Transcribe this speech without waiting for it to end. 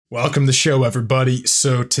Welcome to the show, everybody.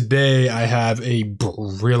 So today I have a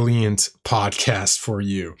brilliant podcast for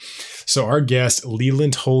you. So our guest,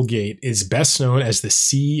 Leland Holgate, is best known as the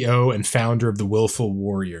CEO and founder of The Willful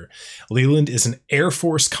Warrior. Leland is an Air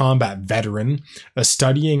Force combat veteran, a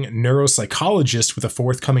studying neuropsychologist with a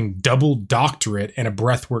forthcoming double doctorate, and a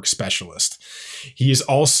breathwork specialist. He's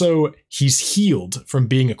healed from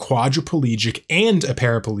being a quadriplegic and a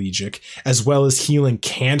paraplegic, as well as healing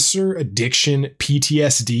cancer, addiction,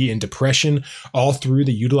 PTSD, and depression, all through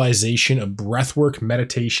the utilization of breathwork,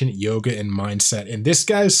 meditation, yoga, and mindset. And this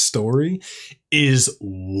guy's story is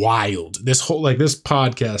wild. This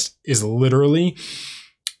podcast is literally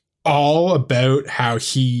all about how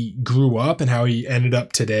he grew up and how he ended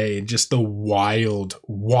up today, and just the wild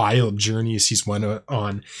journeys he's went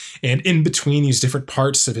on. And in between these different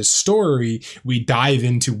parts of his story, we dive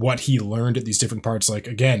into what he learned at these different parts. Like,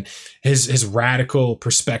 again, his radical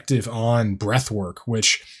perspective on breathwork,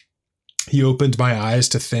 which he opened my eyes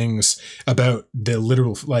to things about the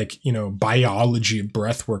literal, biology of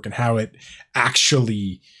breathwork and how it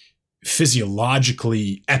actually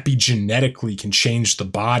physiologically, epigenetically can change the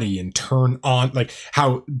body and turn on, like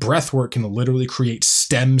how breathwork can literally create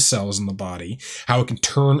stem cells in the body, how it can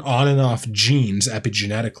turn on and off genes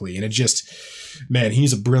epigenetically. And it just, man,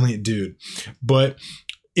 he's a brilliant dude. But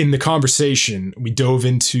in the conversation, we dove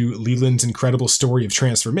into Leland's incredible story of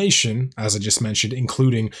transformation, as I just mentioned,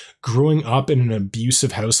 including growing up in an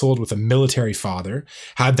abusive household with a military father,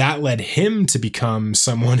 how that led him to become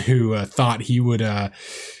someone who thought he would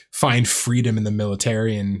find freedom in the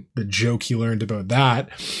military, and the joke he learned about that.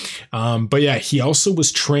 But yeah, he also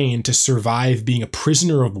was trained to survive being a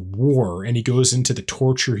prisoner of war, and he goes into the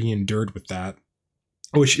torture he endured with that,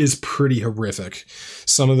 which is pretty horrific.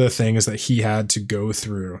 Some of the things that he had to go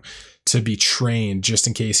through to be trained just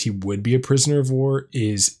in case he would be a prisoner of war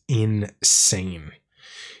is insane.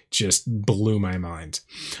 Just blew my mind.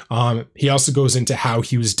 He also goes into how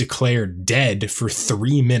he was declared dead for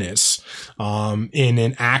 3 minutes in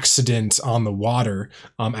an accident on the water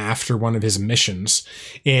after one of his missions,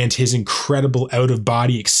 and his incredible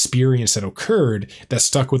out-of-body experience that occurred that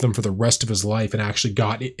stuck with him for the rest of his life and actually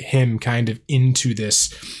got him kind of into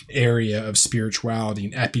this area of spirituality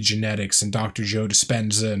and epigenetics and Dr. Joe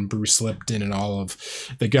Dispenza and Bruce Lipton and all of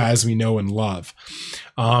the guys we know and love.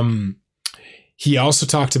 He also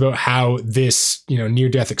talked about how this,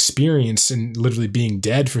 near-death experience and literally being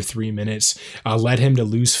dead for 3 minutes led him to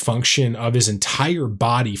lose function of his entire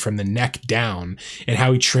body from the neck down, and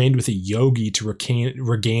how he trained with a yogi to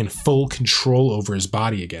regain full control over his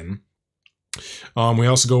body again. We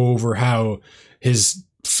also go over how his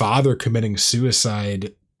father committing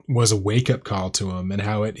suicide was a wake-up call to him, and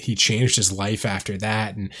how he changed his life after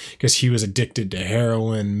that, and because he was addicted to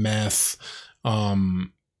heroin, meth.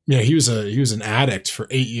 He was an addict for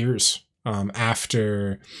 8 years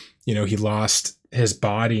after, he lost his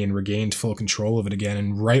body and regained full control of it again.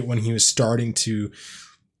 And right when he was starting to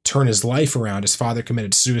turn his life around, his father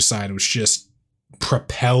committed suicide, which just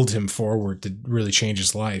propelled him forward to really change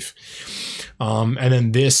his life. And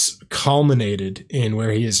then this culminated in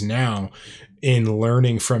where he is now, in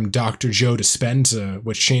learning from Dr. Joe Dispenza,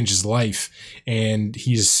 which changed his life. And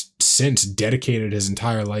he's since dedicated his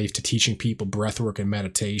entire life to teaching people breathwork and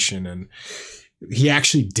meditation. And he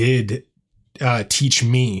actually did teach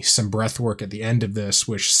me some breathwork at the end of this,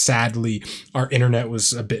 which sadly our internet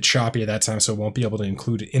was a bit choppy at that time, so I won't be able to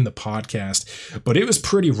include it in the podcast. But it was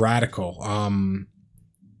pretty radical.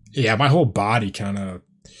 My whole body kind of,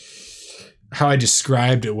 how I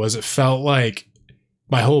described it was, it felt like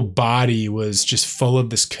my whole body was just full of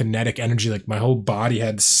this kinetic energy. Like my whole body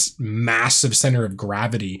had this massive center of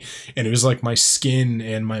gravity, and it was like my skin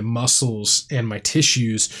and my muscles and my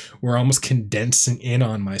tissues were almost condensing in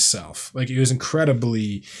on myself. Like it was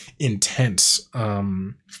incredibly intense.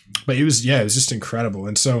 But it was just incredible.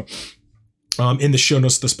 And so in the show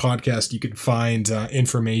notes of this podcast, you can find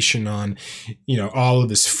information on, all of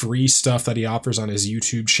this free stuff that he offers on his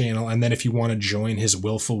YouTube channel. And then if you want to join his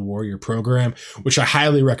Willful Warrior program, which I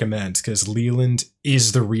highly recommend, because Leland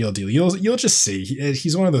is the real deal. You'll just see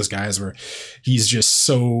he's one of those guys where he's just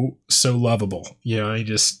so lovable.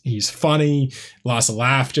 He's funny, lots of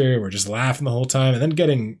laughter. We're just laughing the whole time, and then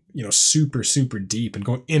getting super deep and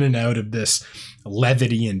going in and out of this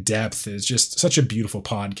levity and depth is just such a beautiful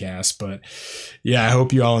podcast. But yeah, I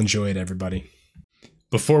hope you all enjoy it, everybody.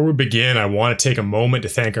 Before we begin, I want to take a moment to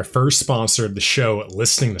thank our first sponsor of the show,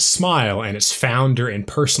 Listening to Smile, and its founder and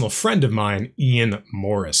personal friend of mine, Ian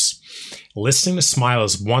Morris. Listening to Smile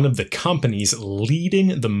is one of the companies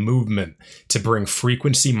leading the movement to bring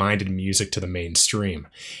frequency-minded music to the mainstream.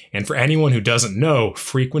 And for anyone who doesn't know,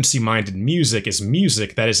 frequency-minded music is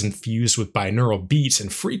music that is infused with binaural beats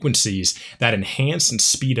and frequencies that enhance and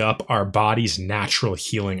speed up our body's natural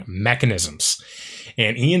healing mechanisms.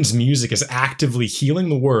 And Ian's music is actively healing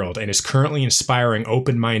the world and is currently inspiring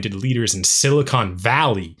open-minded leaders in Silicon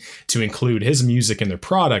Valley to include his music in their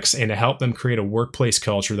products and to help them create a workplace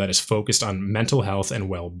culture that is focused on mental health and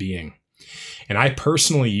well-being. And I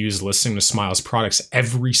personally use Listening to Smile's products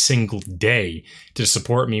every single day to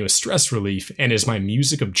support me with stress relief and is my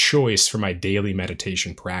music of choice for my daily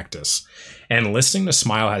meditation practice. And Listening to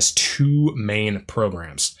Smile has two main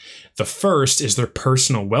programs. The first is their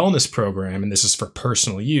personal wellness program, and this is for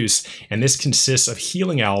personal use, and this consists of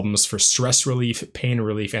healing albums for stress relief, pain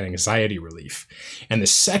relief, and anxiety relief. And the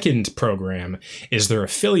second program is their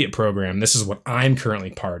affiliate program. This is what I'm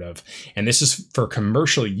currently part of, and this is for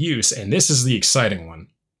commercial use, and this is the exciting one.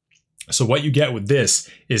 So what you get with this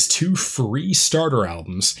is 2 free starter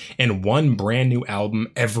albums and 1 brand new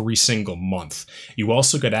album every single month. You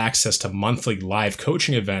also get access to monthly live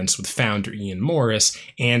coaching events with founder Ian Morris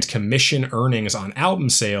and commission earnings on album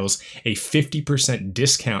sales, a 50%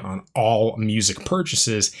 discount on all music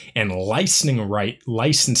purchases, and licensing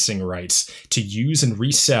rights to use and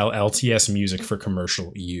resell LTS music for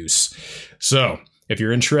commercial use. So, if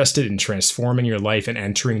you're interested in transforming your life and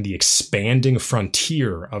entering the expanding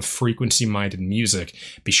frontier of frequency-minded music,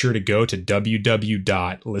 be sure to go to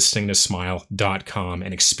www.listeningtosmile.com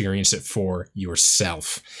and experience it for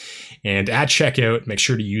yourself. And at checkout, make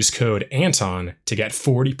sure to use code Anton to get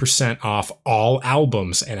 40% off all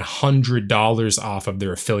albums and $100 off of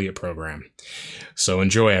their affiliate program. So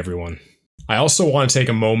enjoy, everyone. I also want to take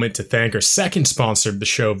a moment to thank our second sponsor of the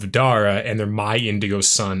show, Vidara, and their My Indigo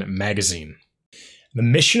Sun magazine. The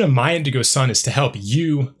mission of My Indigo Sun is to help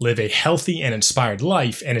you live a healthy and inspired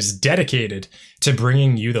life and is dedicated to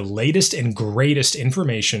bringing you the latest and greatest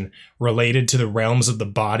information related to the realms of the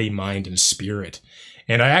body, mind, and spirit.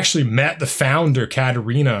 And I actually met the founder,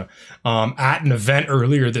 Katerina, at an event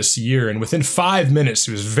earlier this year, and within 5 minutes,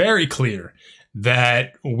 it was very clear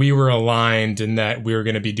that we were aligned and that we were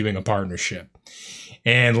going to be doing a partnership.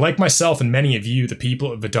 And like myself and many of you, the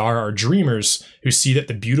people at Vidara are dreamers who see that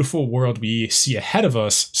the beautiful world we see ahead of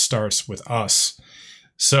us starts with us.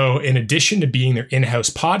 So in addition to being their in-house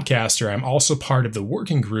podcaster, I'm also part of the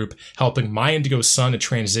working group helping My Indigo Sun to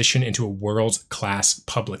transition into a world-class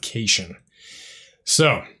publication.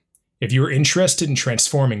 So, if you are interested in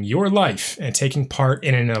transforming your life and taking part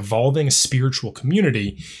in an evolving spiritual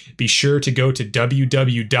community, be sure to go to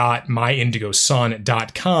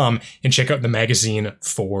www.myindigosun.com and check out the magazine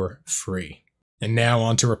for free. And now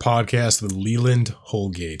on to our podcast with Leland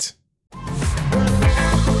Holgate.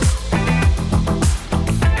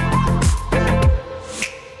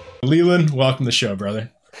 Leland, welcome to the show, brother.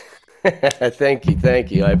 Thank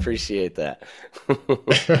you. I appreciate that.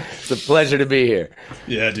 It's a pleasure to be here.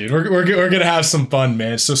 Yeah, dude, we're gonna have some fun,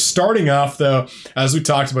 man. So starting off, though, as we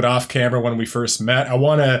talked about off camera when we first met, I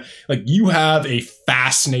want to you have a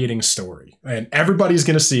fascinating story, and everybody's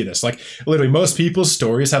gonna see this. Literally, most people's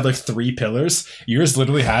stories have 3 pillars. Yours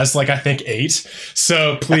literally has I think 8.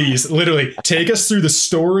 So please, literally, take us through the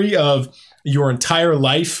story of your entire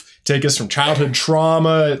life. Take us from childhood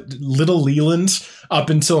trauma, little Leland,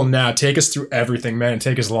 up until now. Take us through everything, man.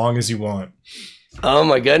 Take as long as you want. Oh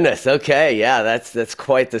my goodness. Okay. Yeah, that's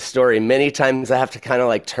quite the story. Many times I have to kind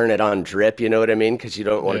of turn it on drip, you know what I mean? Because you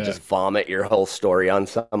don't want to just vomit your whole story on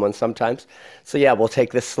someone sometimes. So yeah, we'll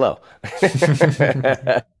take this slow. So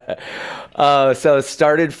it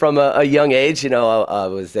started from a young age. I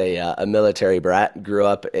was a military brat, grew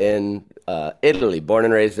up in Italy, born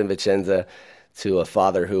and raised in Vicenza, to a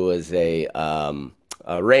father who was a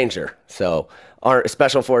ranger. So our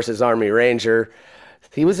Special Forces Army Ranger.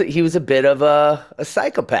 He was a bit of a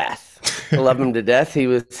psychopath. I love him to death. He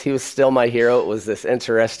was still my hero. It was this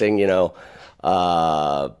interesting,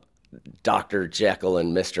 Dr. Jekyll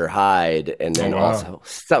and Mr. Hyde, and then also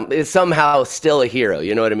somehow still a hero.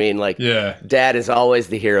 You know what I mean? Dad is always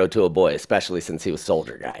the hero to a boy, especially since he was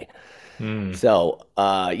soldier guy. So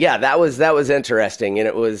that was interesting, and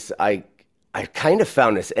it was I kind of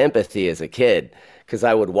found this empathy as a kid because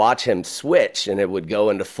I would watch him switch and it would go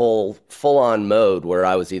into full on mode where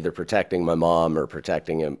I was either protecting my mom or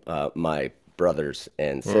protecting him, my brothers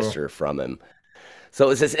and sister from him. So it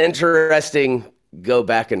was this interesting go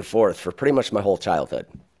back and forth for pretty much my whole childhood.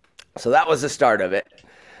 So that was the start of it.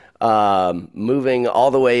 moving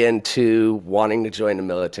all the way into wanting to join the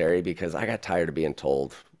military because I got tired of being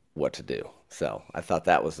told what to do. So I thought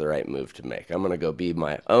that was the right move to make. I'm going to go be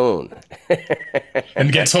my own.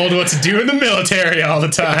 And get told what to do in the military all the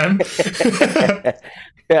time.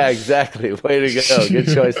 Yeah, exactly. Way to go.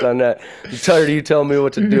 Good choice on that. I'm tired of you telling me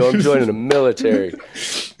what to do. I'm joining the military.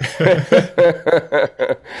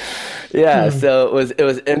 Yeah, so it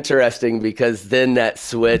was interesting because then that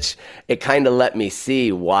switch, it kind of let me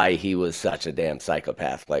see why he was such a damn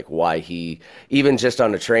psychopath. Like why he, even just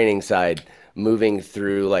on the training side, moving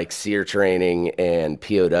through like SEER training and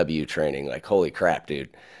POW training, like holy crap, dude.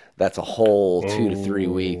 That's a whole 2 to 3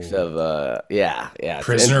 weeks of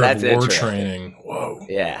prisoner of war training. Whoa.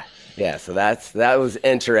 Yeah, so that was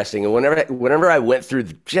interesting. And whenever I went through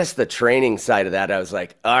just the training side of that, I was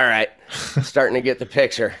like, all right, starting to get the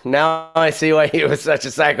picture. Now I see why he was such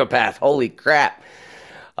a psychopath. Holy crap.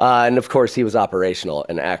 And of course he was operational,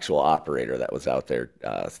 an actual operator that was out there,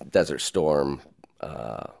 Desert Storm,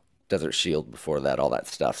 Desert Shield before that, all that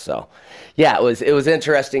stuff. So yeah, it was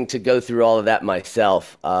interesting to go through all of that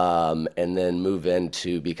myself, and then move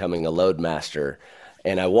into becoming a load master.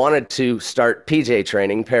 And I wanted to start PJ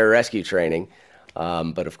training, pararescue training.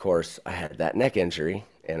 But of course I had that neck injury,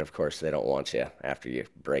 and of course they don't want you after you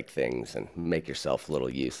break things and make yourself a little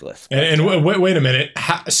useless. And wait a minute.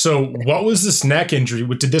 So what was this neck injury?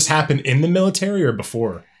 Did this happen in the military or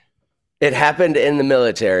before? It happened in the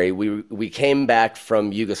military. We came back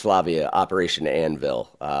from Yugoslavia, Operation Anvil.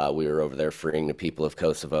 We were over there freeing the people of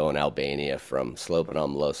Kosovo and Albania from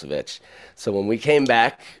Slobodan Milosevic. So when we came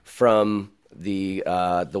back from the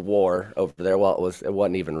war over there, well, it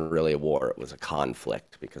wasn't even really a war. It was a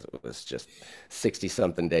conflict because it was just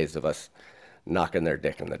 60-something days of us knocking their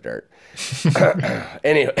dick in the dirt.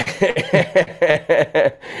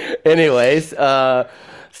 Anyways.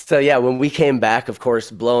 So yeah, when we came back, of course,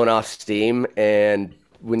 blowing off steam, and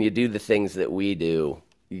when you do the things that we do,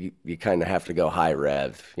 you kind of have to go high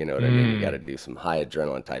rev, you know what I mean? You got to do some high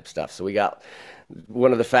adrenaline type stuff. So we got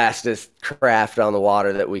one of the fastest craft on the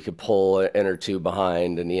water that we could pull an inner tube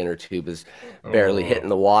behind, and the inner tube is barely hitting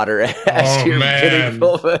the water as you're getting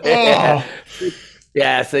pulled.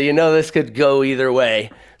 Yeah, so you know this could go either way.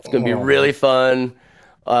 It's going to be really fun,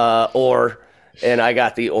 and I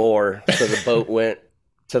got the oar, so the boat went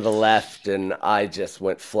to the left, and I just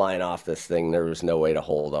went flying off this thing. There was no way to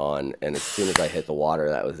hold on, and as soon as I hit the water,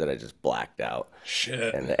 that was it. I just blacked out.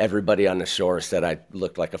 Shit. And everybody on the shore said I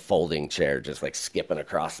looked like a folding chair, just like skipping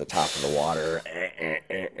across the top of the water.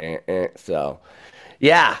 So,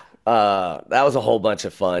 yeah, that was a whole bunch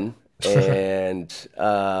of fun. And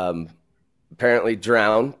apparently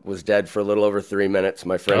drowned, was dead for a little over 3 minutes.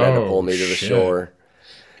 My friend had to pull me to the shore.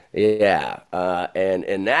 Yeah, and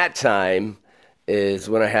in that time is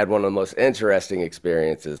when I had one of the most interesting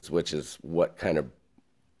experiences, which is what kind of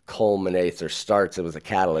culminates or starts. It was a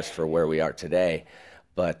catalyst for where we are today.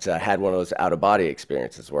 But I had one of those out-of-body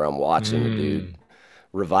experiences where I'm watching the dude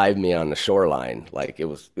revive me on the shoreline. Like it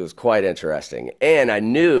was quite interesting. And I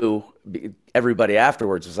knew everybody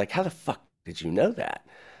afterwards was like, how the fuck did you know that?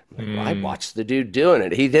 Like, well, I watched the dude doing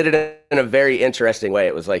it. He did it in a very interesting way.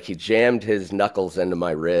 It was like he jammed his knuckles into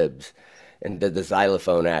my ribs and did the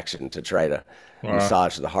xylophone action to try to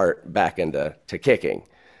massage the heart back into kicking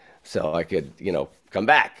so I could, come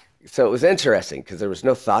back. So it was interesting because there was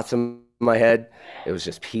no thoughts in my head. It was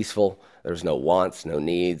just peaceful. There was no wants, no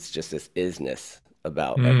needs, just this isness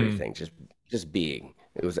about everything, just being.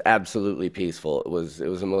 It was absolutely peaceful. It was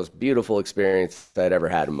the most beautiful experience I'd ever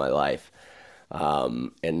had in my life.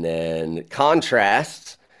 And then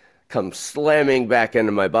contrast comes slamming back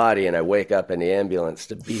into my body, and I wake up in the ambulance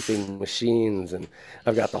to beeping machines, and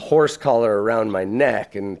I've got the horse collar around my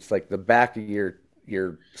neck, and it's like the back of your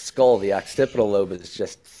skull, the occipital lobe is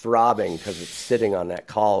just throbbing because it's sitting on that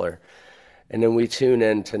collar. And then we tune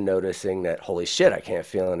in to noticing that, holy shit, I can't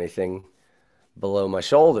feel anything below my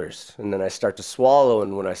shoulders. And then I start to swallow,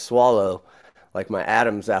 and when I swallow, like my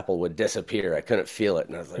Adam's apple would disappear. I couldn't feel it,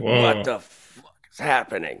 and I was like, what the fuck is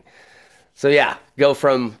happening? So yeah, go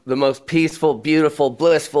from the most peaceful, beautiful,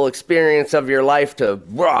 blissful experience of your life to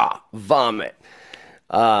raw vomit.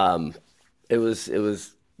 It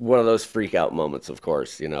was one of those freak out moments, of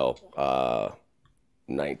course,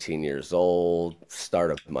 19 years old,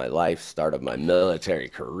 start of my life, start of my military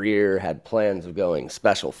career, had plans of going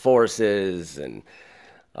special forces and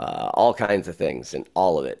all kinds of things. And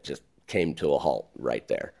all of it just came to a halt right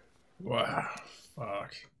there. Wow.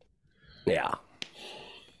 Fuck. Yeah.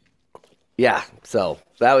 Yeah. So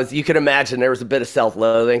that was, you can imagine there was a bit of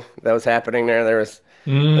self-loathing that was happening there. There was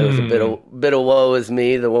a bit of woe is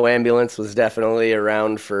me. The ambulance was definitely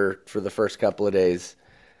around for the first couple of days.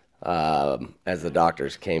 as the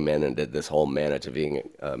doctors came in and did this whole managing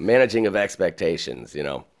of expectations.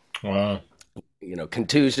 Wow.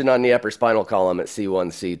 Contusion on the upper spinal column at C1,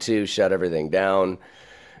 C2, shut everything down,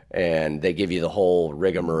 and they give you the whole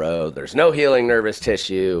rigmarole. There's no healing nervous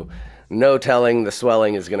tissue, no telling the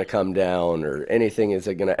swelling is going to come down or anything is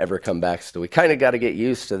going to ever come back. So we kind of got to get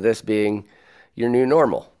used to this being your new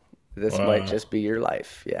normal. This might just be your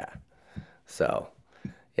life. Yeah. So,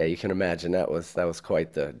 yeah, you can imagine that was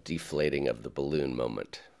quite the deflating of the balloon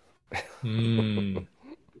moment.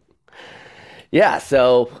 Yeah.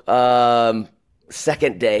 So,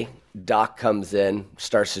 second day, Doc comes in,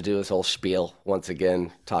 starts to do his whole spiel once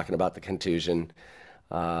again, talking about the contusion,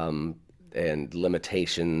 and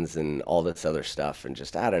limitations and all this other stuff. And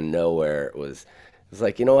just out of nowhere, it was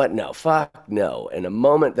like, you know what? No, fuck no. And the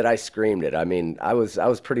moment that I screamed it, I mean, I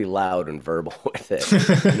was pretty loud and verbal with it.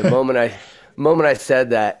 And the moment I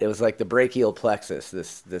said that, it was like the brachial plexus,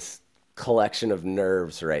 this collection of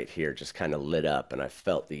nerves right here just kind of lit up, and I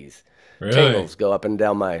felt these tingles go up and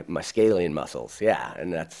down my scalene muscles. Yeah.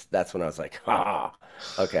 And that's when I was like,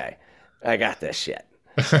 okay, I got this shit.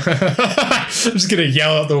 I'm just gonna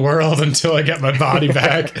yell at the world until I get my body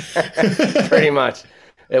back. Pretty much.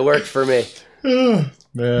 It worked for me. Oh,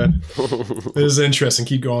 man. This is interesting.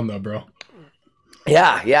 Keep going though, bro.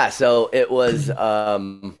 Yeah. So it was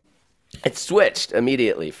it switched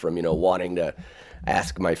immediately from, wanting to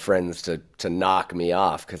ask my friends to knock me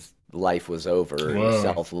off because life was over and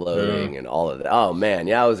self-loathing and all of that. Oh man,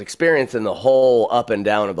 yeah, I was experiencing the whole up and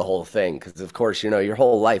down of the whole thing because of course, your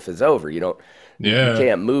whole life is over. You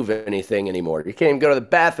can't move anything anymore. You can't even go to the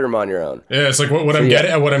bathroom on your own. Yeah, it's like what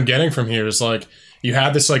I'm getting from here is like you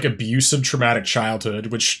had this like abusive, traumatic childhood,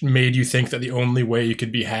 which made you think that the only way you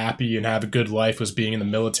could be happy and have a good life was being in the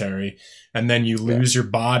military, and then you lose your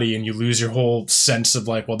body and you lose your whole sense of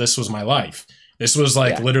like, well, this was my life. This was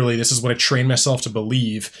like literally, this is what I trained myself to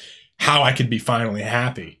believe how I could be finally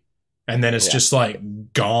happy, and then it's just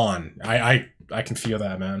like gone. I can feel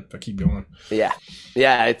that, man. But keep going. Yeah.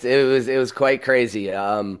 It was quite crazy.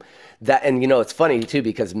 That, and it's funny too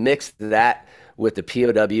because mixed that with the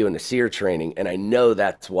POW and the SEER training, and I know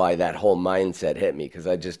that's why that whole mindset hit me because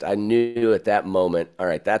I knew at that moment, all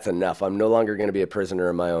right, that's enough. I'm no longer going to be a prisoner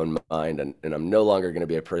in my own mind, and I'm no longer going to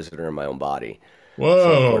be a prisoner in my own body.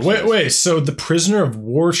 Whoa! Wait. So the prisoner of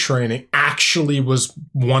war training actually was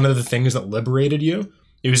one of the things that liberated you?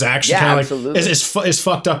 It was actually kind of like as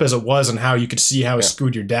fucked up as it was, and how you could see how it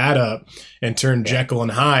screwed your dad up and turned Jekyll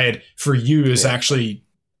and Hyde for you is actually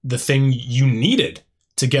the thing you needed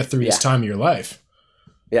to get through this time of your life.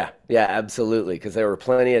 Yeah, absolutely. Because there were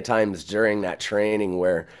plenty of times during that training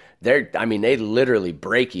where they literally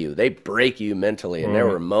break you. They break you mentally, and there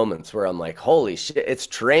were moments where I'm like, holy shit, it's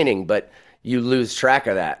training, but you lose track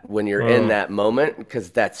of that when you're in that moment because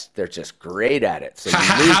they're just great at it. So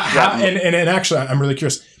and actually, I'm really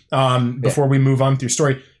curious. Before we move on through your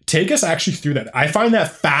story, take us actually through that. I find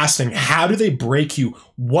that fascinating. How do they break you?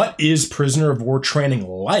 What is prisoner of war training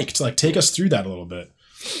like? Like, take us through that a little bit.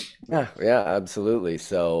 Yeah, absolutely.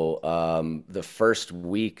 So the first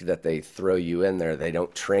week that they throw you in there, they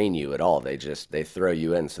don't train you at all. They throw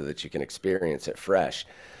you in so that you can experience it fresh.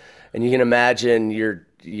 And you can imagine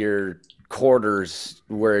your quarters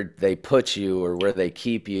where they put you or where they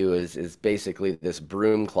keep you is basically this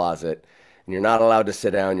broom closet, and you're not allowed to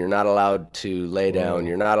sit down, you're not allowed to lay down,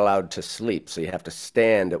 you're not allowed to sleep, so you have to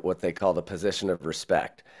stand at what they call the position of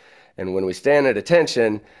respect. And when we stand at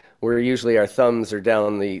attention, we're usually our thumbs are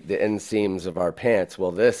down the inseams of our pants.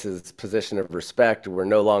 Well, this is position of respect. We're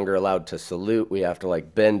no longer allowed to salute. We have to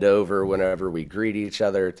like bend over whenever we greet each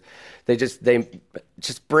other. They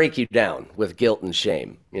just break you down with guilt and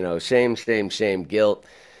shame. Shame, guilt.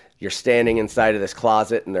 You're standing inside of this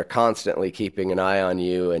closet and they're constantly keeping an eye on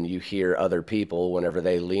you, and you hear other people whenever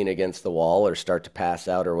they lean against the wall or start to pass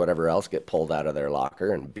out or whatever else get pulled out of their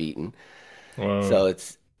locker and beaten. Whoa. So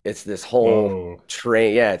it's this whole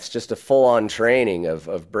it's just a full-on training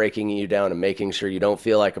of breaking you down and making sure you don't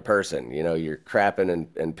feel like a person. You're crapping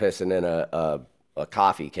and pissing in a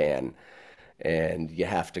coffee can, and you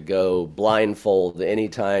have to go blindfold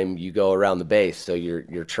anytime you go around the base. So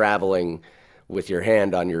you're traveling with your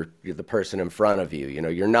hand on you're the person in front of you.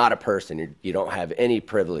 You're not a person. You don't have any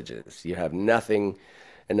privileges. You have nothing.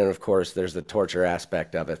 And then, of course, there's the torture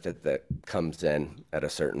aspect of it that comes in at a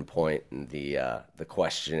certain point, and the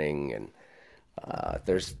questioning, and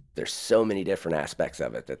there's so many different aspects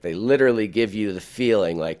of it that they literally give you the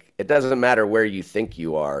feeling like it doesn't matter where you think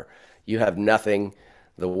you are, you have nothing,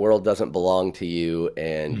 the world doesn't belong to you,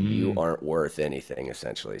 and you aren't worth anything,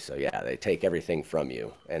 essentially. So yeah, they take everything from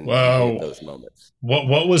you, and you have those moments.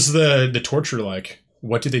 What was the torture like?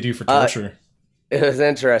 What did they do for torture? It was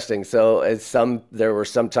interesting. So there were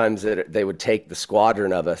sometimes that they would take the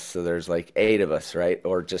squadron of us. So there's like 8 of us, right?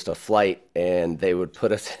 Or just a flight, and they would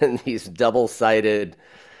put us in these double-sided,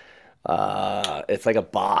 it's like a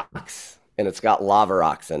box, and it's got lava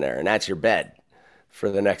rocks in there, and that's your bed for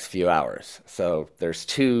the next few hours. So there's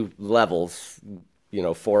 2 levels,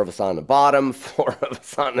 4 of us on the bottom, 4 of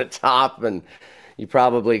us on the top, and you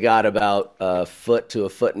probably got about a foot to a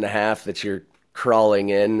foot and a half that you're crawling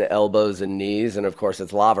in, elbows and knees, and of course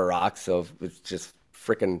it's lava rocks, so it's just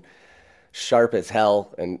freaking sharp as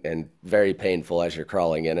hell and very painful as you're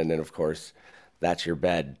crawling in, and then of course that's your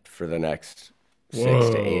bed for the next 6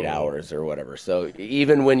 to 8 hours or whatever. So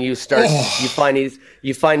even when you start, you find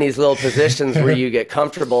these little positions where you get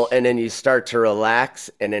comfortable, and then you start to relax,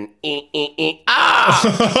 and then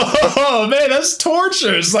oh man, that's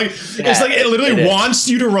torture. It's like it literally wants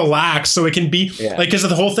you to relax so it can be like, because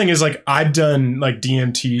the whole thing is like, I've done like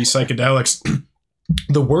DMT psychedelics.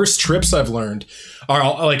 The worst trips I've learned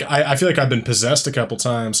are like, I feel like I've been possessed a couple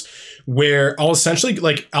times where I'll essentially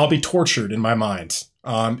like, I'll be tortured in my mind.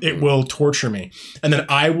 It will torture me. And then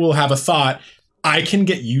I will have a thought, I can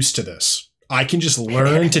get used to this. I can just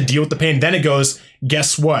learn to deal with the pain. Then it goes,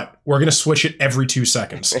 guess what? We're going to switch it every 2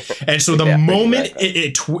 seconds. And so the moment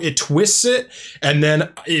it twists it, and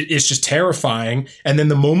then it's just terrifying. And then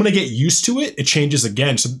the moment I get used to it, it changes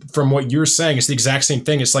again. So from what you're saying, it's the exact same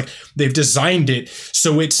thing. It's like they've designed it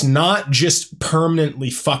so it's not just permanently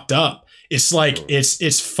fucked up. It's like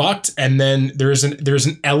it's fucked, and then there's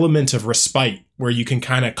an element of respite where you can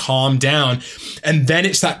kind of calm down, and then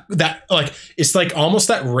it's that like, it's like almost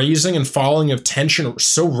that raising and falling of tension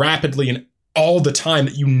so rapidly and all the time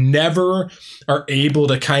that you never are able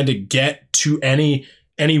to kind of get to any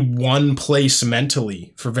one place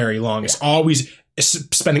mentally for very long. It's always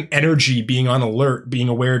spending energy being on alert, being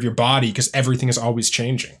aware of your body, because everything is always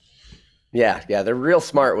changing. Yeah, they're real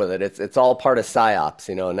smart with it. It's all part of psyops,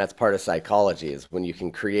 and that's part of psychology, is when you can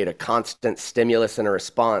create a constant stimulus and a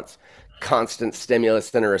response,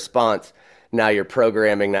 now you're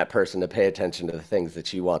programming that person to pay attention to the things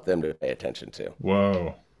that you want them to pay attention to.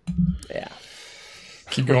 Whoa. Yeah.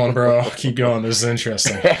 Keep going, bro. Keep going. This is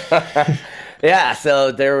interesting. Yeah,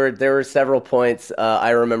 so there were several points.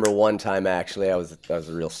 I remember one time, actually, I was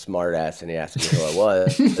a real smart ass, and he asked me who I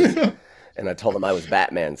was. And I told him I was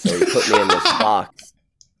Batman, so he put me in this box.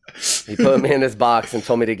 He put me in this box and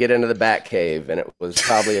told me to get into the Bat Cave, and it was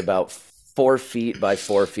probably about 4 feet by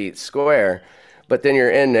 4 feet square. But then you're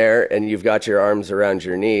in there, and you've got your arms around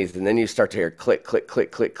your knees, and then you start to hear click, click,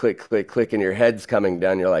 click, click, click, click, click, and your head's coming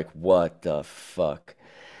down. You're like, what the fuck?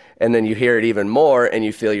 And then you hear it even more, and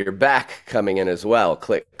you feel your back coming in as well.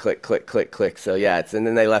 Click, click, click, click, click. So yeah, and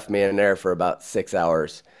then they left me in there for about 6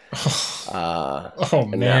 hours. Oh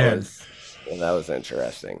man. That was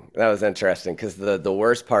interesting. That was interesting because the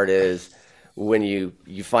worst part is when you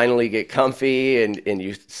finally get comfy and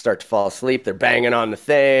you start to fall asleep, they're banging on the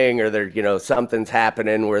thing, or they're, something's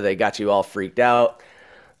happening where they got you all freaked out.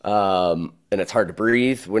 And it's hard to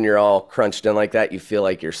breathe when you're all crunched in like that. You feel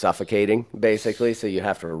like you're suffocating, basically. So you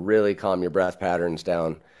have to really calm your breath patterns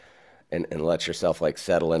down and let yourself like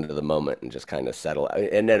settle into the moment and just kind of settle out.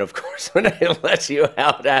 And then of course, when they let you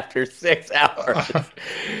out after 6 hours,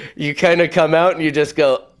 you kind of come out and you just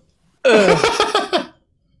go, ugh,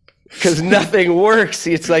 because nothing works.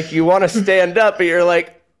 It's like you want to stand up, but you're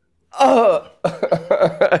like, oh.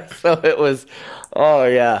 So it was, oh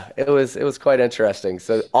yeah, it was quite interesting.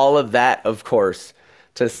 So all of that, of course,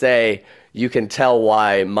 to say, you can tell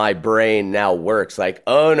why my brain now works like,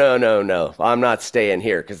 oh, no, I'm not staying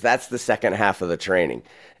here. Because that's the second half of the training,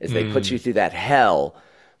 is they put you through that hell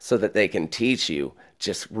so that they can teach you.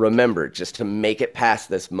 Just remember, just to make it past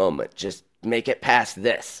this moment. Just make it past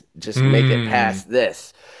this. Just make it past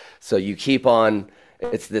this. So you keep on.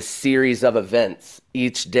 It's this series of events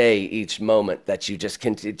each day, each moment that you just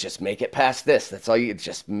continue. Just make it past this. That's all you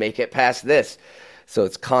just make it past this. So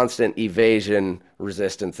it's constant evasion,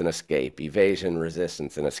 resistance, and escape. Evasion,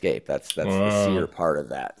 resistance, and escape. That's the SEER part of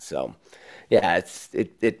that. So, yeah,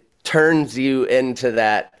 it turns you into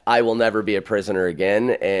that I will never be a prisoner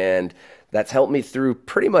again, and that's helped me through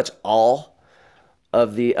pretty much all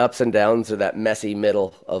of the ups and downs of that messy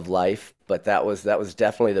middle of life. But that was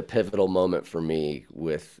definitely the pivotal moment for me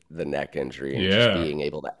with the neck injury, and just being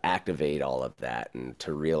able to activate all of that and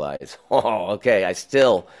to realize, oh, okay,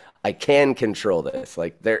 I can control this.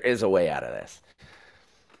 Like, there is a way out of this.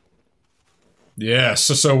 Yeah.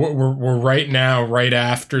 So we're right now, right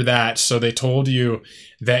after that. So they told you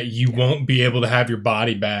that you won't be able to have your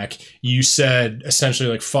body back. You said essentially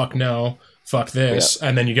like, fuck no. fuck this.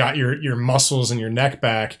 And then you got your muscles and your neck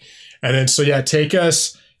back. And then, so yeah, take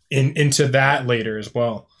us into that later as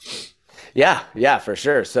well. Yeah, for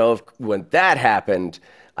sure. So when that happened,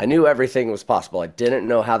 I knew everything was possible. I didn't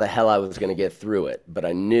know how the hell I was going to get through it, but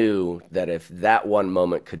I knew that if that one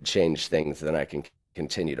moment could change things, then I can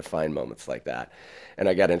continue to find moments like that. And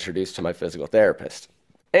I got introduced to my physical therapist.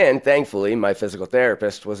 And thankfully, my physical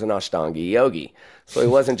therapist was an Ashtanga yogi. So he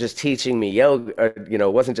wasn't just teaching me yoga,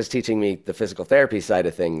 wasn't just teaching me the physical therapy side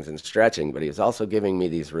of things and stretching, but he was also giving me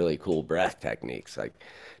these really cool breath techniques, like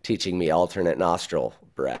teaching me alternate nostril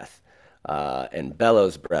breath and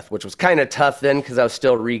bellows breath, which was kind of tough then because I was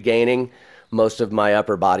still regaining most of my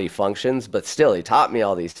upper body functions. But still, he taught me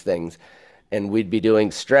all these things. And we'd be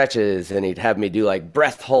doing stretches, and he'd have me do like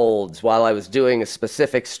breath holds while I was doing a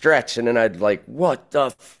specific stretch. And then I'd like, what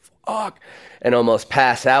the fuck? And almost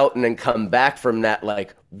pass out and then come back from that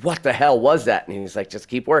like, what the hell was that? And he's like, just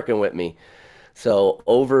keep working with me. So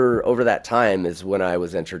over that time is when I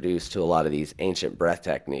was introduced to a lot of these ancient breath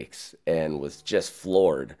techniques and was just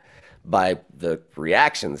floored by the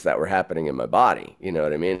reactions that were happening in my body. You know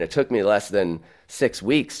what I mean? It took me less than 6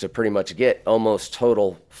 weeks to pretty much get almost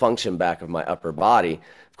total function back of my upper body.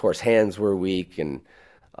 Of course, hands were weak and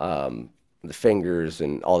the fingers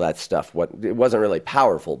and all that stuff. It wasn't really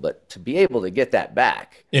powerful, but to be able to get that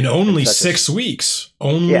back in only 6 weeks,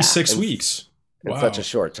 only 6 weeks in such a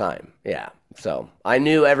short time. Yeah. So I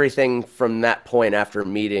knew everything from that point after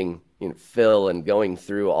meeting Phil and going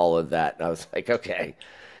through all of that. I was like, okay,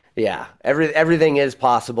 yeah, everything is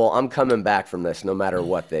possible. I'm coming back from this no matter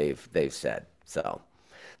what they've said. So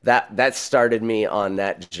that started me on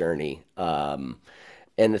that journey. And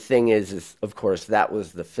the thing is of course that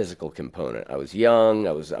was the physical component. I was young.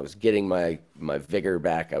 I was getting my vigor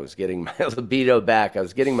back. I was getting my libido back. I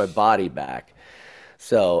was getting my body back.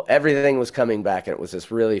 So everything was coming back, and it was this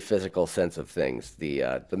really physical sense of things.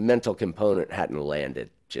 The mental component hadn't landed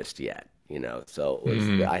just yet, So it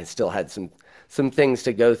was, I still had some things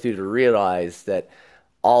to go through to realize that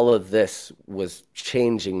all of this was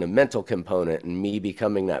changing the mental component, and me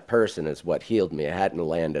becoming that person is what healed me. I hadn't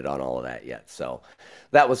landed on all of that yet. So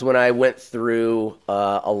that was when I went through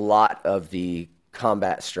a lot of the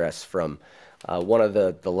combat stress from one of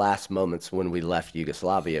the last moments when we left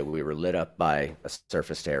Yugoslavia. We were lit up by a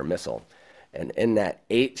surface-to-air missile. And in that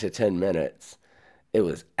 8 to 10 minutes, it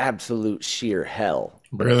was absolute sheer hell.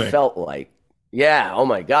 Really? It felt like, yeah, oh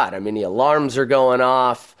my God. I mean, the alarms are going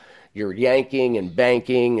off. You're yanking and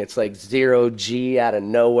banking. It's like 0G out of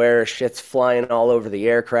nowhere. Shit's flying all over the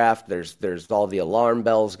aircraft. There's all the alarm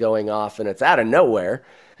bells going off, and it's out of nowhere.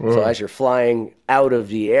 So as you're flying out of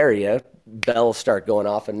the area, bells start going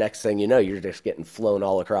off, and next thing you know, you're just getting flown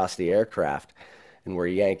all across the aircraft, and we're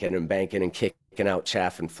yanking and banking and kicking out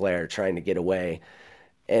chaff and flare, trying to get away.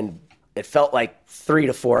 And it felt like 3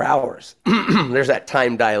 to 4 hours. There's that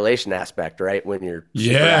time dilation aspect, right? When you're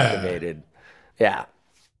super activated. Yeah.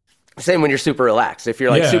 Same when you're super relaxed. If you're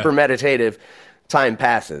like super meditative, time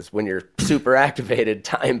passes. When you're super activated,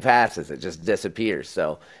 time passes. It just disappears.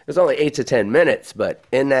 So it was only 8 to 10 minutes, but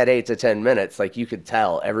in that 8 to 10 minutes, like you could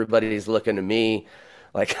tell everybody's looking to me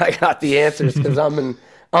like I got the answers because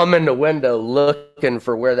I'm in the window looking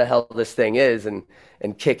for where the hell this thing is and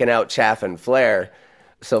kicking out chaff and flare.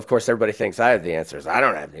 So, of course, everybody thinks I have the answers. I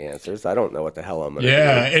don't have the answers. I don't know what the hell I'm going to do.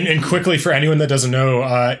 Yeah, and quickly, for anyone that doesn't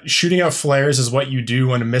know, shooting out flares is what you do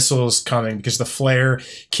when a missile is coming, because the flare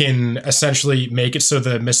can essentially make it so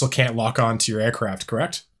the missile can't lock onto your aircraft,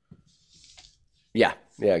 correct? Yeah,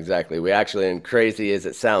 exactly. We actually, and crazy as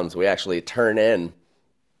it sounds, we actually turn in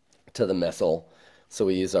to the missile. So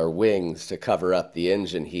we use our wings to cover up the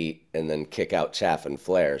engine heat and then kick out chaff and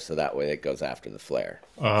flare, so that way it goes after the flare.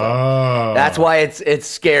 Oh. So that's why it's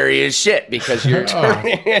scary as shit, because you're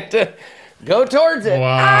turning it to go towards it.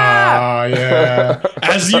 Wow, yeah.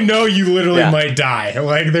 As you know, you literally might die.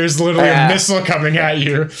 Like, there's literally a missile coming at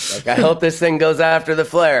you. Like, I hope this thing goes after the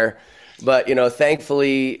flare. But,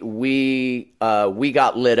 thankfully, we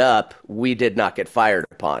got lit up. We did not get fired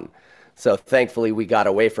upon. So thankfully, we got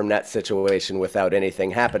away from that situation without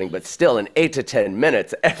anything happening. But still, in 8 to 10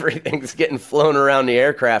 minutes, everything's getting flown around the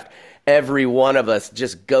aircraft. Every one of us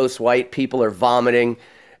just ghost white. People are vomiting.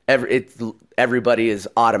 Everybody is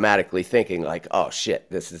automatically thinking like, oh, shit,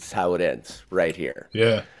 this is how it ends right here.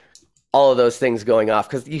 Yeah. All of those things going off,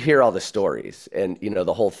 because you hear all the stories. And,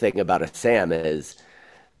 the whole thing about a SAM is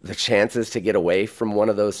the chances to get away from one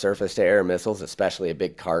of those surface-to-air missiles, especially a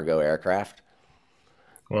big cargo aircraft.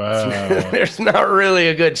 Wow. There's not really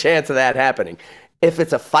a good chance of that happening. If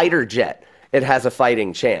it's a fighter jet it has a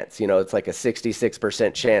fighting chance. You know, it's like a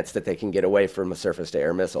 66% chance that they can get away from a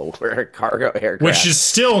surface-to-air missile, where a cargo aircraft, which is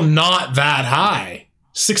still not that high.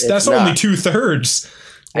 That's not. only 2/3.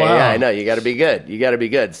 Wow. Yeah, I know. You got to be good. You got to be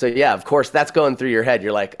good. So yeah, of course, that's going through your head.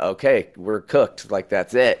 You're like, okay, we're cooked. Like,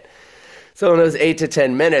 that's it. So in those 8 to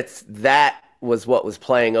 10 minutes, that was what was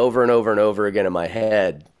playing over and over and over again in my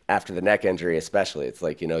head after the neck injury, especially. It's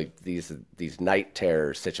like, you know, these night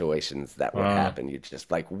terror situations that would happen. You just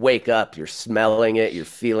like wake up, you're smelling it, you're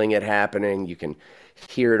feeling it happening. You can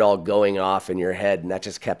hear it all going off in your head, and that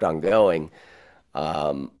just kept on going.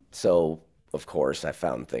 So of course I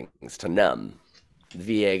found things to numb.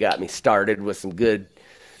 The VA got me started with some good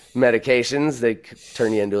medications. They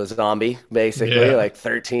turn you into a zombie, basically, like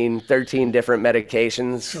 13 different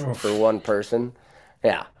medications for one person.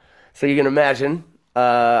 Yeah. So you can imagine,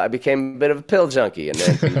 I became a bit of a pill junkie, and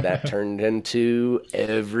then that turned into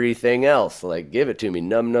everything else. Like, give it to me,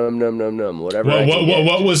 numb, whatever.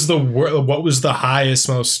 What was the highest,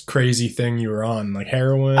 most crazy thing you were on? Like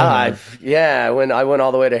heroin? I went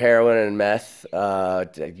all the way to heroin and meth.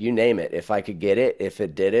 You name it. If I could get it, if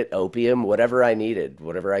it did it, opium, whatever I needed,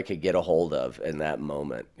 whatever I could get a hold of in that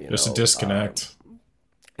moment. Just a disconnect.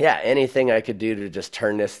 Anything I could do to just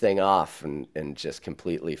turn this thing off and just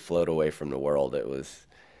completely float away from the world. It was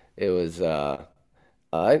a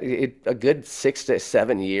good 6 to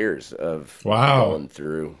 7 years of going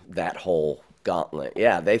through that whole gauntlet.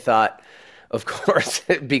 Yeah, they thought, of course,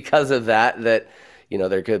 because of that, you know,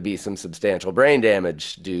 there could be some substantial brain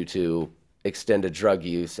damage due to extended drug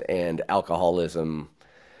use and alcoholism.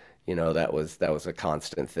 You know, that was a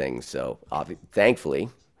constant thing. So thankfully,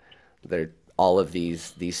 all of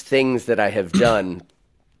these things that I have done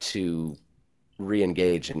to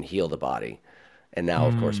re-engage and heal the body. And now,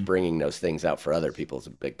 of course, bringing those things out for other people is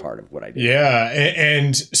a big part of what I do. Yeah.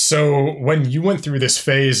 And so when you went through this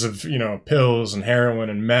phase of, you know, pills and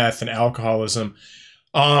heroin and meth and alcoholism,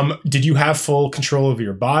 did you have full control of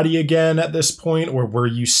your body again at this point, or were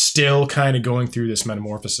you still kind of going through this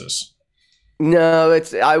metamorphosis? No,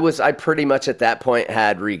 I pretty much at that point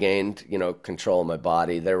had regained, you know, control of my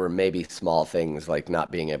body. There were maybe small things like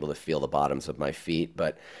not being able to feel the bottoms of my feet,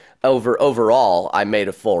 but overall, I made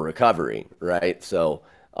a full recovery, right? So,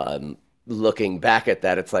 looking back at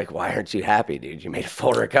that, it's like, why aren't you happy, dude? You made a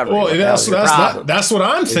full recovery. Well, that's what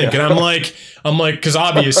I'm thinking. You know? I'm like, because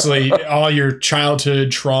obviously all your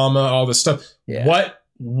childhood trauma, all this stuff. Yeah.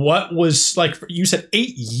 What was like? You said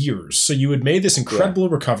 8 years, so you had made this incredible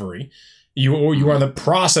recovery. You were in the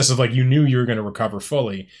process of like, you knew you were going to recover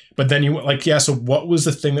fully, but then you like, so what was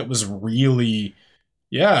the thing that was really,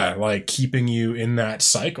 like keeping you in that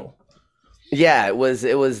cycle? Yeah, it was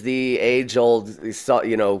the age old,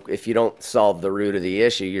 you know, if you don't solve the root of the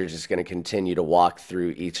issue, you're just going to continue to walk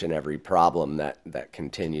through each and every problem that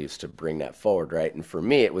continues to bring that forward. Right. And for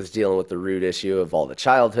me, it was dealing with the root issue of all the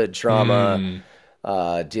childhood trauma,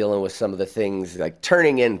 dealing with some of the things like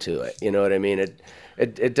turning into it. You know what I mean?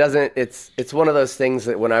 It doesn't, it's one of those things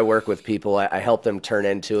that when I work with people, I help them turn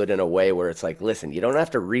into it in a way where it's like, listen, you don't have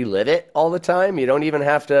to relive it all the time. You don't even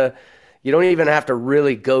have to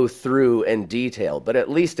really go through in detail, but at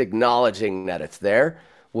least acknowledging that it's there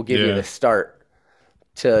will give you the start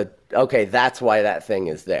to, okay, that's why that thing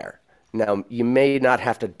is there. Now, you may not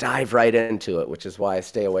have to dive right into it, which is why I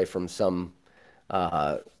stay away from some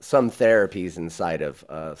therapies inside of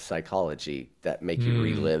psychology that make you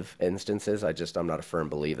relive instances. I'm not a firm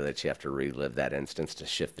believer that you have to relive that instance to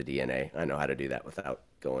shift the DNA. I know how to do that without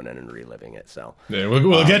going in and reliving it. So yeah,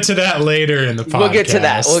 we'll get to that later in the podcast.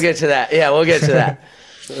 We'll get to that. Yeah, we'll get to that.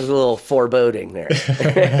 There's a little foreboding there.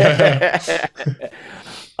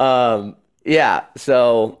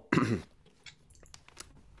 So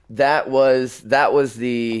that was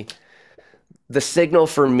the signal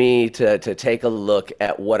for me to take a look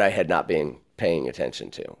at what I had not been paying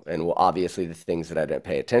attention to. And obviously the things that I didn't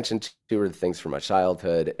pay attention to were the things from my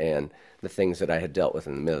childhood and the things that I had dealt with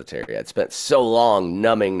in the military. I'd spent so long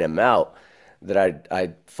numbing them out that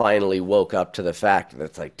I finally woke up to the fact that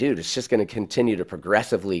it's like, dude, it's just going to continue to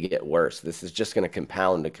progressively get worse. This is just going to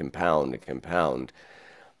compound and compound and compound.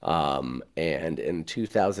 And in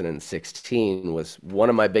 2016 was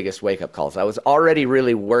one of my biggest wake-up calls. I was already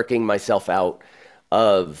really working myself out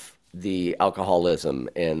of the alcoholism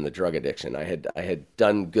and the drug addiction. I had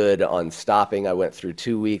done good on stopping. I went through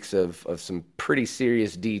 2 weeks of some pretty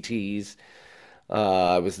serious DTs.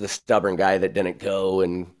 I was the stubborn guy that didn't go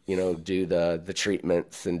and, you know, do the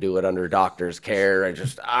treatments and do it under doctor's care. I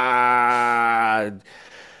just,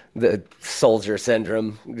 the soldier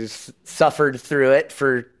syndrome, just suffered through it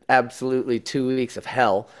for absolutely 2 weeks of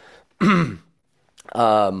hell. And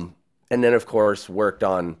then of course worked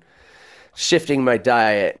on shifting my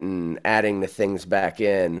diet and adding the things back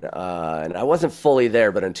in. And I wasn't fully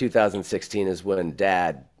there, but in 2016 is when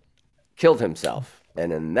Dad killed himself.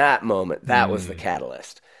 And in that moment, that was the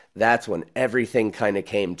catalyst. That's when everything kind of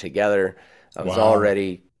came together. I was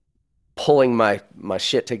already pulling my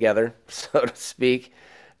shit together, so to speak.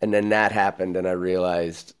 And then that happened, and I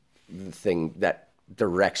realized that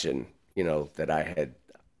direction, that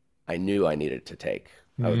I knew I needed to take.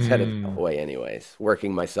 I was headed that way anyways,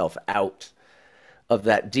 working myself out of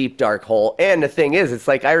that deep, dark hole. And the thing is, it's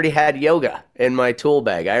like I already had yoga in my tool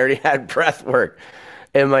bag. I already had breath work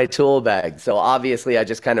in my tool bag. So obviously I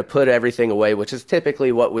just kind of put everything away, which is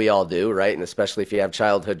typically what we all do, right? And especially if you have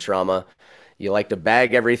childhood trauma, you like to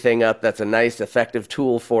bag everything up. That's a nice, effective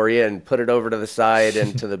tool for you, and put it over to the side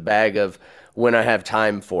into the bag of when I have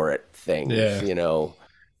time for it things,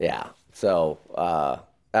 Yeah. So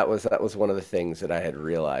that was one of the things that I had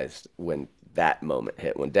realized when that moment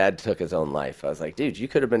hit, when Dad took his own life. I was like, dude, you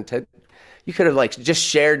could have like just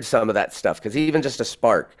shared some of that stuff, because even just a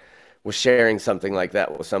spark was sharing something like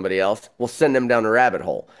that with somebody else will send them down a rabbit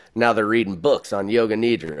hole. Now they're reading books on yoga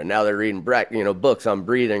nidra, and now they're reading books on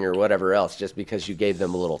breathing or whatever else, just because you gave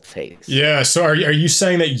them a little taste. Yeah. So are you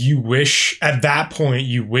saying that you wish at that point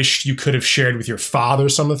you wished you could have shared with your father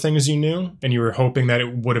some of the things you knew, and you were hoping that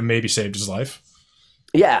it would have maybe saved his life?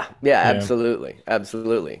 Yeah, absolutely.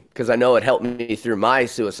 Because I know it helped me through my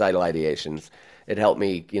suicidal ideations. It helped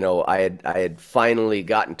me, I had finally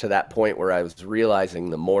gotten to that point where I was realizing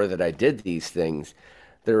the more that I did these things,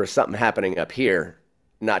 there was something happening up here,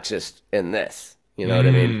 not just in this. You know what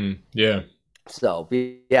I mean? Yeah. So,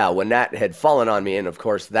 yeah, when that had fallen on me, and of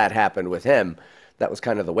course that happened with him, that was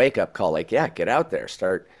kind of the wake-up call. Like, yeah, get out there.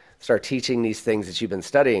 Start teaching these things that you've been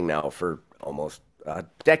studying now for almost a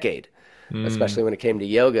decade. Especially when it came to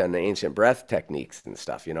yoga and the ancient breath techniques and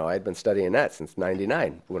stuff. I'd been studying that since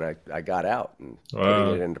 99 when I got out and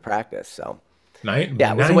putting it into practice. So,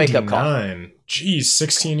 it was a wake-up call. Jeez,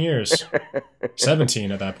 16 years.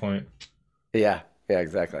 17 at that point. Yeah,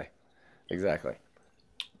 exactly.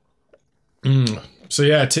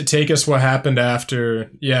 So, take us what happened after.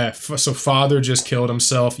 Yeah, so father just killed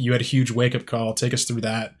himself. You had a huge wake-up call. Take us through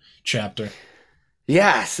that chapter.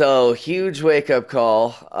 Yeah, so huge wake-up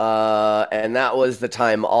call, and that was the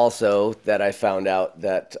time also that I found out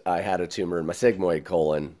that I had a tumor in my sigmoid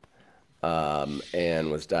colon,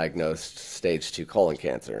 and was diagnosed stage 2 colon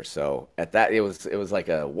cancer. So at that, it was like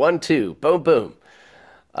a 1-2, boom, boom.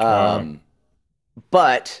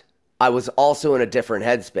 But I was also in a different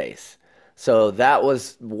headspace. So that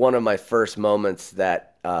was one of my first moments that,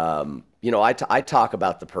 I talk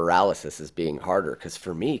about the paralysis as being harder, because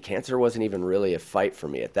for me, cancer wasn't even really a fight for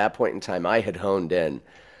me. At that point in time, I had honed in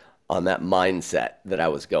on that mindset that I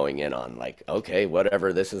was going in on. Like, okay,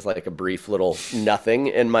 whatever, this is like a brief little nothing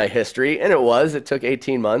in my history. And it took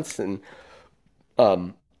 18 months. And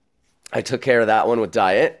I took care of that one with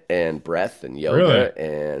diet and breath and yoga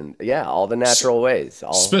and all the natural ways.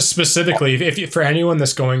 Specifically, if for anyone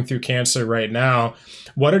that's going through cancer right now,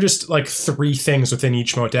 what are just like 3 things within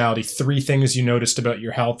each modality? 3 things you noticed about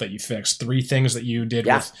your health that you fixed? 3 things that you did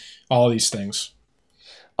with all these things?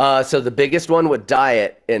 So the biggest one with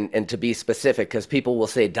diet, and to be specific, because people will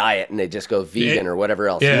say diet and they just go vegan or whatever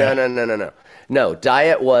else. Yeah. No,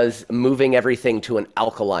 diet was moving everything to an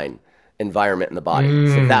alkaline environment in the body.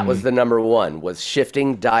 So that was the number one, was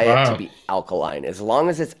shifting diet to be alkaline. As long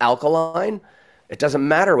as it's alkaline, it doesn't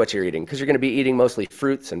matter what you're eating, because you're going to be eating mostly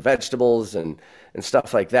fruits and vegetables and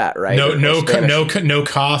stuff like that, right? No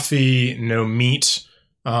coffee, no meat.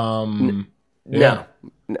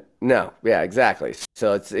 No, exactly.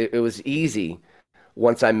 So it was easy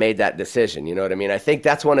once I made that decision. You know what I mean? I think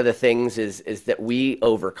that's one of the things is that we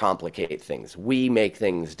overcomplicate things. We make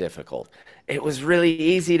things difficult. It was really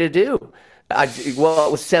easy to do. It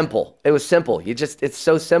was simple. It's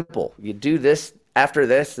so simple. You do this after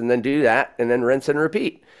this, and then do that, and then rinse and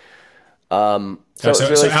repeat. Alkaline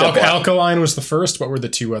was the first. What were the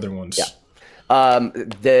 2 other ones?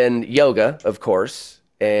 Then yoga, of course.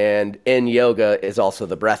 And in yoga is also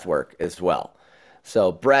the breath work as well.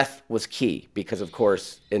 So breath was key, because, of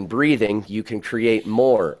course, in breathing, you can create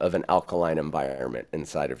more of an alkaline environment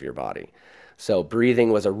inside of your body. So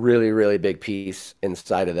breathing was a really, really big piece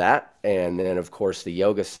inside of that. And then, of course, the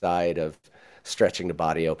yoga side of stretching the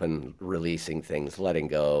body open, releasing things, letting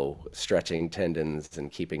go, stretching tendons,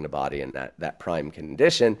 and keeping the body in that prime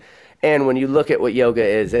condition. And when you look at what yoga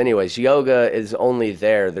is anyways, yoga is only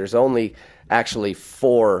there's only actually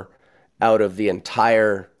 4 out of the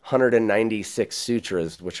entire 196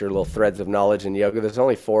 sutras, which are little threads of knowledge in yoga. There's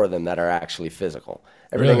only 4 of them that are actually physical.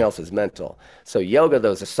 Everything else is mental. So yoga,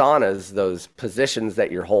 those asanas, those positions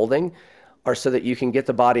that you're holding, are so that you can get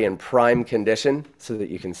the body in prime condition so that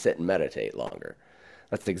you can sit and meditate longer.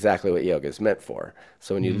 That's exactly what yoga is meant for.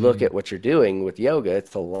 So when you look at what you're doing with yoga,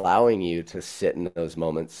 it's allowing you to sit in those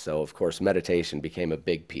moments. So of course, meditation became a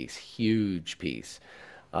big piece, huge piece.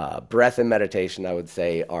 Breath and meditation, I would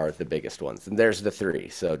say, are the biggest ones. And there's the three.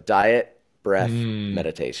 So diet, breath,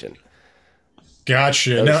 meditation.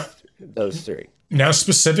 Gotcha. Those three. Now,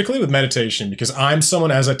 specifically with meditation, because I'm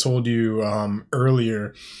someone, as I told you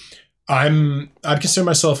earlier, I'd consider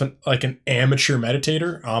myself an amateur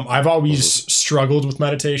meditator. I've always struggled with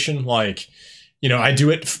meditation. Like, I do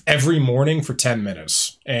it every morning for 10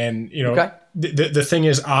 minutes. And, Okay. the thing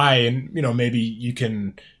is, and, maybe you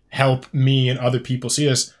can help me and other people see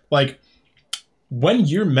this. Like, when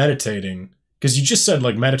you're meditating, because you just said,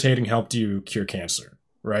 like, meditating helped you cure cancer,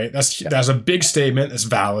 right? That's a big statement. It's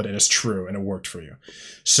valid and it's true and it worked for you.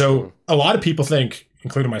 So a lot of people think,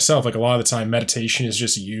 including myself, like a lot of the time meditation is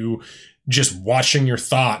just you just watching your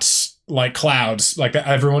thoughts like clouds. Like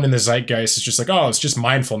everyone in the zeitgeist is just like, oh, it's just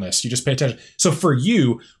mindfulness. You just pay attention. So for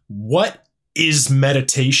you, what is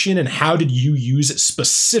meditation and how did you use it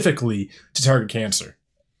specifically to target cancer?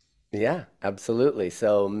 Yeah, absolutely.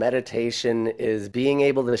 So meditation is being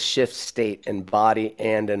able to shift state in body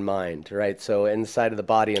and in mind, right? So inside of the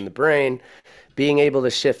body and the brain, being able to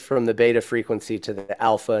shift from the beta frequency to the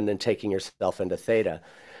alpha and then taking yourself into theta.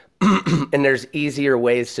 And there's easier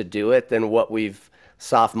ways to do it than what we've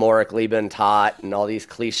sophomorically been taught and all these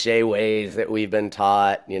cliche ways that we've been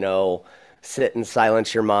taught, sit and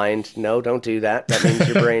silence your mind. No, don't do that. That means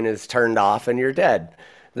your brain is turned off and you're dead.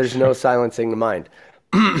 There's no silencing the mind.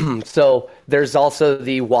 So there's also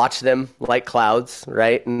the watch them like clouds,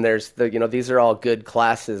 right? And there's these are all good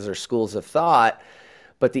classes or schools of thought.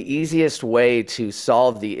 But the easiest way to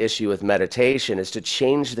solve the issue with meditation is to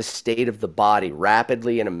change the state of the body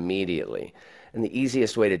rapidly and immediately. And the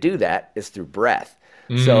easiest way to do that is through breath.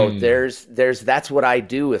 So that's what I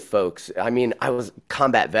do with folks. I mean, I was a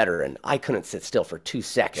combat veteran. I couldn't sit still for 2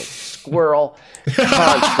 seconds. Squirrel,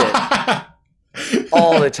 constant.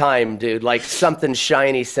 All the time, dude. Like something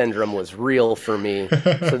shiny syndrome was real for me.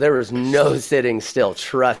 So there was no sitting still,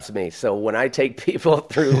 trust me. So when I take people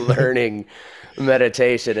through learning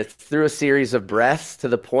meditation, it's through a series of breaths to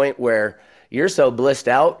the point where you're so blissed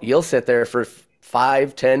out, you'll sit there for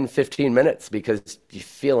 5, 10, 15 minutes because you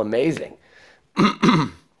feel amazing.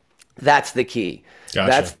 That's the key. Gotcha.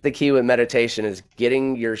 That's the key with meditation is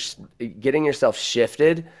getting yourself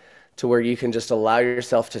shifted to where you can just allow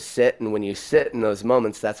yourself to sit. And when you sit in those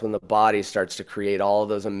moments, that's when the body starts to create all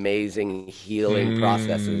those amazing healing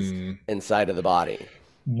processes inside of the body.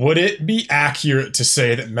 Would it be accurate to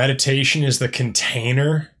say that meditation is the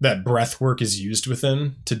container that breath work is used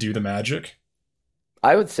within to do the magic?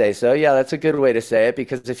 I would say so. Yeah, that's a good way to say it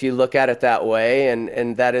because if you look at it that way,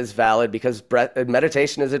 and that is valid because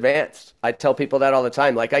meditation is advanced. I tell people that all the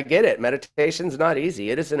time. Like, I get it. Meditation's not easy.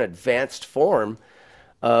 It is an advanced form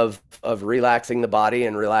of relaxing the body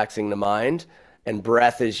and relaxing the mind. And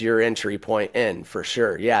breath is your entry point in, for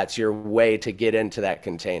sure. Yeah, it's your way to get into that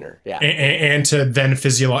container. Yeah, and to then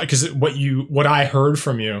physiologize. Because what I heard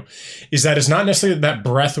from you is that it's not necessarily that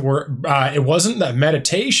breath work. It wasn't that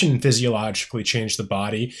meditation physiologically changed the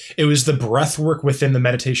body. It was the breath work within the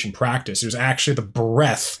meditation practice. It was actually the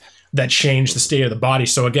breath that changed the state of the body.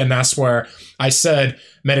 So again, that's where I said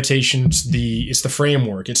meditation's it's the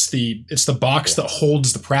framework. It's the box that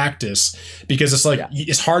holds the practice because it's like,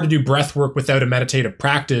 it's hard to do breath work without a meditative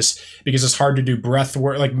practice because it's hard to do breath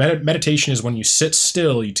work. Like meditation is when you sit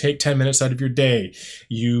still, you take 10 minutes out of your day,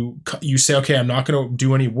 you say, okay, I'm not going to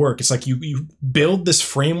do any work. It's like you build this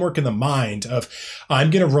framework in the mind of I'm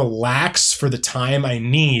going to relax for the time I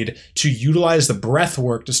need to utilize the breath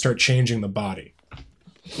work to start changing the body.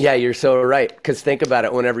 Yeah, you're so right. Because think about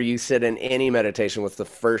it. Whenever you sit in any meditation, what's the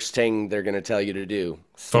first thing they're going to tell you to do?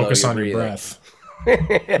 Focus on your breath.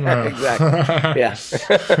 Yeah, exactly. Yeah.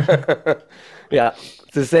 Yeah.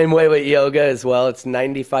 It's the same way with yoga as well. It's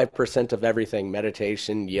 95% of everything.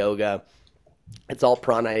 Meditation, yoga. It's all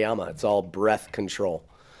pranayama. It's all breath control.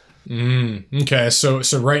 Okay. So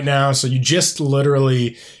right now, so you just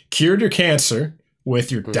literally cured your cancer with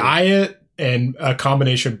your diet and a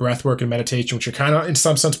combination of breath work and meditation, which are kind of, in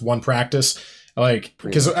some sense, one practice. Like,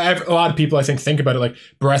 because a lot of people, I think about it like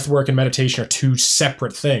breath work and meditation are two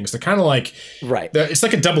separate things. They're kind of like, it's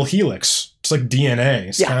like a double helix. It's like DNA.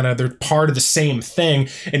 It's kind of, they're part of the same thing.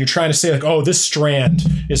 And you're trying to say like, oh, this strand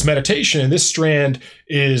is meditation and this strand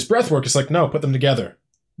is breath work. It's like, no, put them together.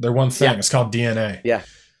 They're one thing. It's called DNA. Yeah.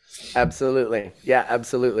 Absolutely. Yeah,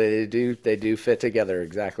 absolutely. They do fit together.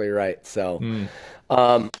 Exactly right. So,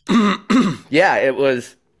 yeah, it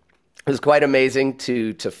was it was quite amazing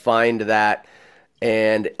to find that.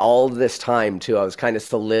 And all this time too, I was kind of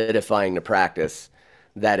solidifying the practice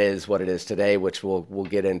that is what it is today, which we'll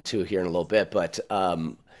get into here in a little bit. But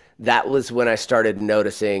that was when I started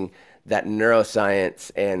noticing that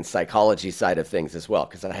neuroscience and psychology side of things as well,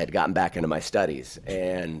 because I had gotten back into my studies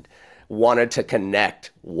and wanted to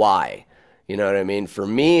connect why. You know what I mean? For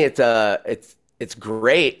me, it's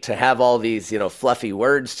great to have all these, fluffy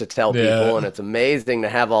words to tell people, and it's amazing to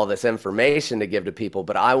have all this information to give to people,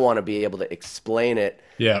 but I want to be able to explain it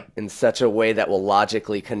in such a way that will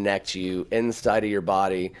logically connect you inside of your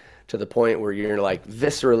body to the point where you're like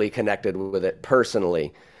viscerally connected with it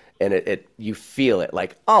personally, and you feel it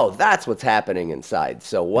like, oh, that's what's happening inside.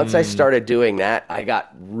 So once I started doing that, I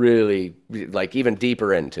got really like even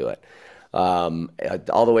deeper into it.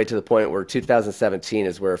 All the way to the point where 2017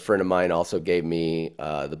 is where a friend of mine also gave me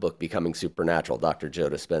the book Becoming Supernatural, Dr.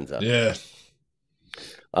 Joe Dispenza. Yeah.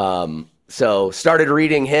 So started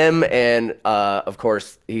reading him, and of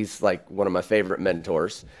course he's like one of my favorite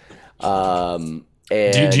mentors. And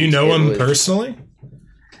do you know him personally?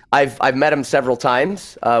 I've met him several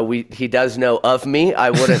times. He does know of me. I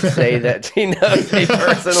wouldn't say that he knows me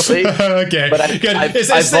personally. Okay, but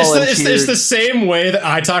it's the same way that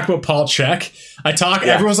I talk about Paul Chek.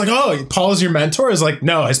 Everyone's like, "Oh, Paul is your mentor." Is like,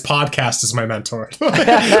 no, his podcast is my mentor. And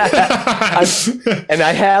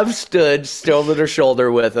I have stood shoulder to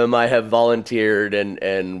shoulder with him. I have volunteered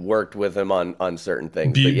and worked with him on certain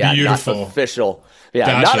things. But yeah, beautiful. Not official.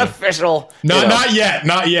 Yeah, gotcha. Not official. Not yet.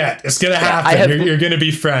 Not yet. It's gonna happen. You're gonna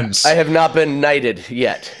be friends. I have not been knighted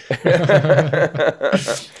yet. Yeah,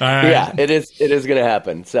 it is gonna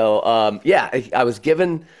happen. So I was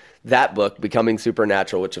given that book, Becoming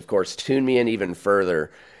Supernatural, which of course tuned me in even further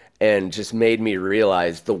and just made me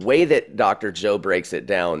realize the way that Dr. Joe breaks it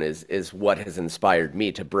down is what has inspired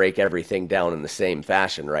me to break everything down in the same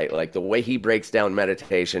fashion, right? Like the way he breaks down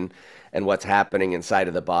meditation and what's happening inside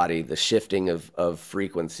of the body, the shifting of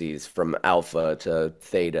frequencies from alpha to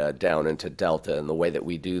theta down into delta, and the way that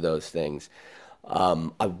we do those things.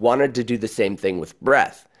 I wanted to do the same thing with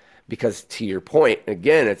breath, because to your point,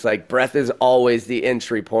 again, it's like breath is always the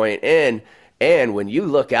entry point in. And when you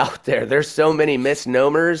look out there, there's so many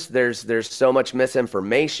misnomers. There's so much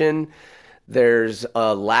misinformation. There's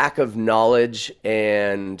a lack of knowledge,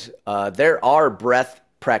 and there are breath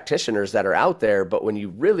practitioners that are out there, but when you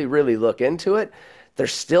really, really look into it,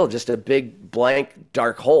 there's still just a big blank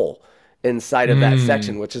dark hole inside of that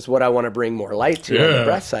section, which is what I want to bring more light to on the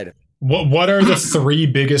breath side of it. What are the three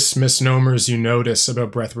biggest misnomers you notice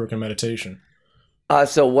about breathwork and meditation?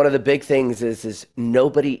 So one of the big things is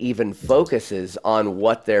nobody even focuses on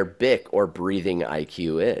what their BIC or breathing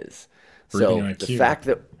IQ is. The fact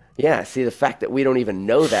that we don't even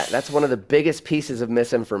know that's one of the biggest pieces of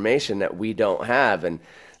misinformation that we don't have. And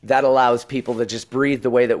that allows people to just breathe the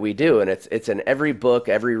way that we do. And it's in every book,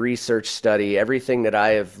 every research study, everything that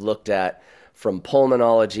I have looked at, from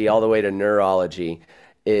pulmonology all the way to neurology,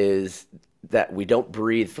 is that we don't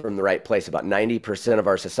breathe from the right place. About 90% of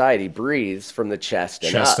our society breathes from the chest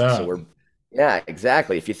and up. So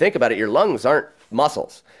exactly. If you think about it, your lungs aren't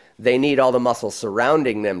muscles. They need all the muscles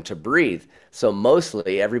surrounding them to breathe. So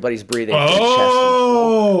mostly everybody's breathing from the chest.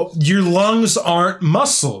 Oh, your lungs aren't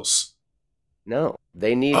muscles. No,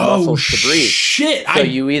 they need muscles to breathe. Shit. So I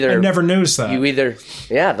never noticed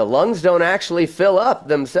that. The lungs don't actually fill up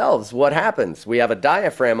themselves. What happens? We have a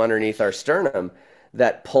diaphragm underneath our sternum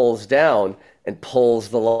that pulls down and pulls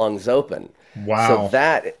the lungs open. Wow.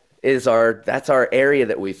 So that's our area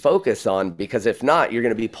that we focus on, because if not, you're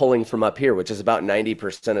going to be pulling from up here, which is about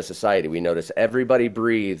 90% of society. We notice everybody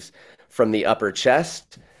breathes from the upper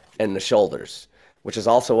chest and the shoulders, which is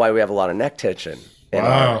also why we have a lot of neck tension in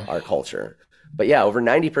our culture. But yeah, over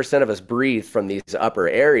 90% of us breathe from these upper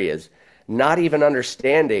areas, not even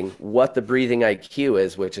understanding what the breathing IQ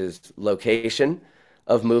is, which is location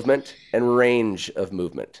of movement and range of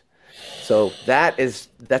movement. So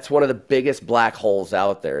that's one of the biggest black holes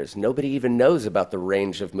out there, is nobody even knows about the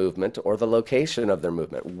range of movement or the location of their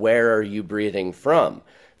movement. Where are you breathing from?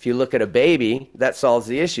 If you look at a baby, that solves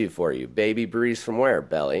the issue for you. Baby breathes from where?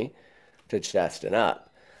 Belly to chest and up.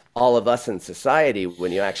 All of us in society,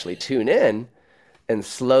 when you actually tune in and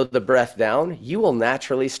slow the breath down, you will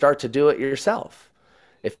naturally start to do it yourself.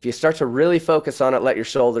 If you start to really focus on it, let your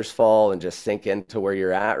shoulders fall and just sink into where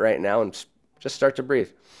you're at right now and just start to breathe.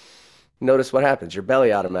 Notice what happens. Your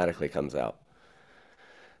belly automatically comes out.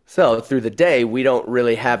 So through the day, we don't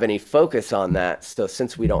really have any focus on that. So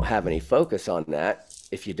since we don't have any focus on that,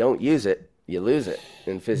 if you don't use it, you lose it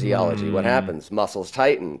in physiology. What happens? Muscles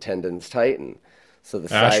tighten, tendons tighten. So the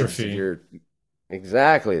sides of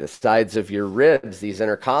Exactly. The sides of your ribs, these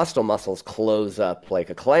intercostal muscles close up like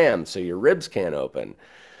a clam, so your ribs can't open.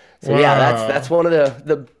 So yeah, that's Wow. one of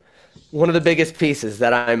the one of the biggest pieces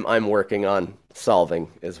that I'm working on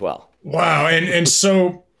solving as well. Wow. And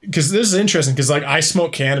so, because this is interesting, because like I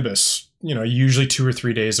smoke cannabis, usually 2 or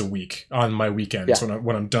 3 days a week on my weekends Yeah.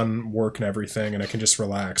 when I'm done work and everything, and I can just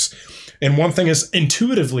relax. And one thing is,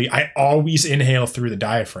 intuitively, I always inhale through the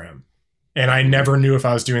diaphragm. And I never knew if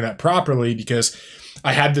I was doing that properly because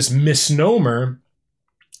I had this misnomer.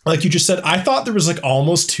 Like you just said, I thought there was like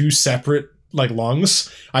almost two separate like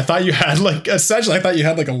lungs. I thought you had like essentially, I thought you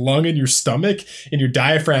had like a lung in your stomach, in your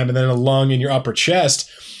diaphragm, and then a lung in your upper chest.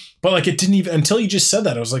 But like it didn't even, until you just said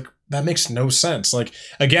that, I was like, that makes no sense. Like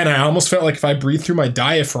again, I almost felt like if I breathe through my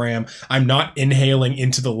diaphragm, I'm not inhaling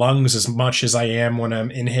into the lungs as much as I am when I'm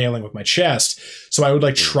inhaling with my chest. So I would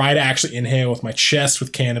like try to actually inhale with my chest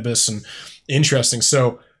with cannabis. And interesting.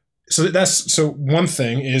 So one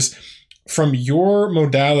thing is, from your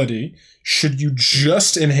modality, should you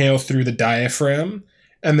just inhale through the diaphragm?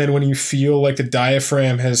 And then when you feel like the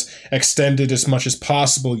diaphragm has extended as much as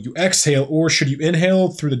possible, you exhale, or should you inhale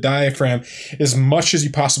through the diaphragm as much as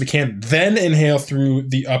you possibly can, then inhale through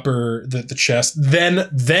the chest,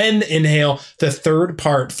 then inhale the third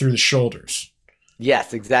part through the shoulders?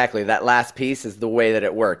 Yes, exactly. That last piece is the way that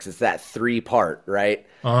it works. It's that three part, right?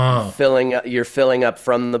 Ah, You're filling up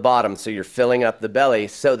from the bottom, so you're filling up the belly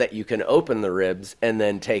so that you can open the ribs and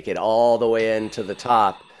then take it all the way into the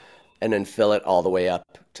top and then fill it all the way up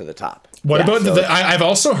to the top. what Yeah, about so I've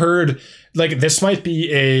also heard like this might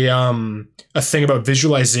be a thing about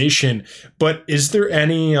visualization, but is there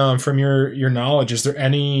any from your knowledge, is there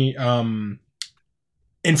any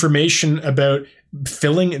information about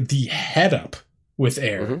filling the head up with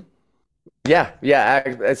air? mhm. Yeah,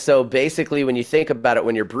 yeah. So basically, when you think about it,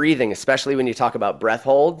 when you're breathing, especially when you talk about breath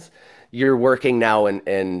holds, you're working now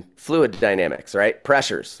in fluid dynamics, right?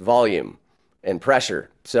 Pressures, volume, and pressure.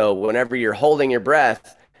 So whenever you're holding your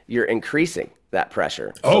breath, you're increasing that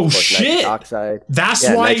pressure. So Oh of course, nitric shit! oxide. That's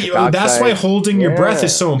Yeah, why nitric that's why oxide. holding your breath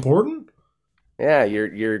is Yeah. so important. Yeah,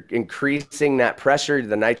 you're increasing that pressure.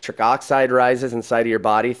 The nitric oxide rises inside of your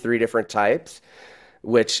body, three different types,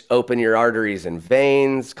 which open your arteries and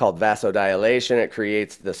veins, called vasodilation. It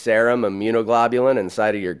creates the serum, immunoglobulin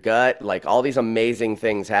inside of your gut. Like all these amazing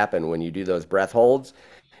things happen when you do those breath holds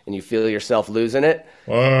and you feel yourself losing it.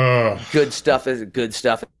 Oh, Good stuff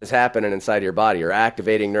is happening inside your body. You're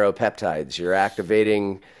activating neuropeptides. You're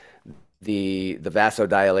activating the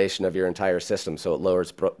vasodilation of your entire system, so it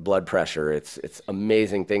lowers blood pressure. It's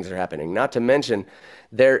amazing things are happening. Not to mention,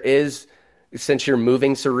 there is, since you're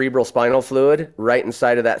moving cerebral spinal fluid right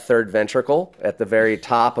inside of that third ventricle at the very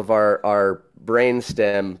top of our brain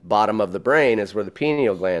stem, bottom of the brain is where the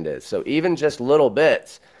pineal gland is. So even just little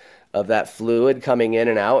bits of that fluid coming in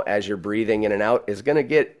and out as you're breathing in and out is going to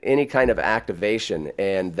get any kind of activation,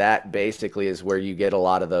 and that basically is where you get a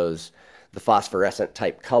lot of the phosphorescent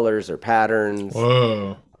type colors or patterns,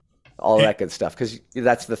 whoa. all that good stuff, because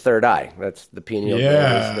that's the third eye. That's the pineal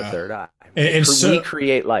gland is the Yeah. third eye. And We so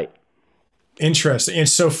create light. interesting. And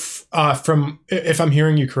so, from if I'm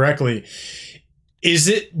hearing you correctly, is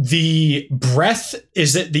it the breath?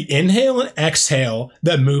 Is it the inhale and exhale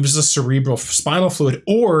that moves the cerebral spinal fluid,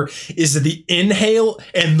 or is it the inhale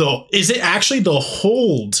and is it actually the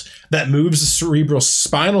hold that moves the cerebral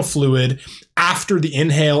spinal fluid after the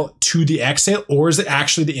inhale to the exhale, or is it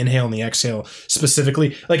actually the inhale and the exhale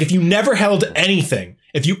specifically? Like if you never held anything,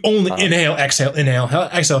 if you only inhale,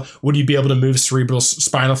 exhale, would you be able to move cerebral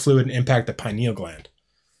spinal fluid and impact the pineal gland?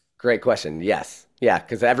 Great question. Yes. Yeah,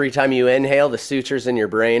 because every time you inhale, the sutures in your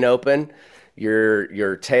brain open,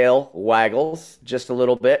 your tail waggles just a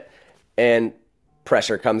little bit, and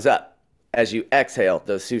pressure comes up. As you exhale,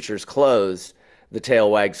 those sutures close, the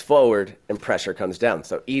tail wags forward, and pressure comes down.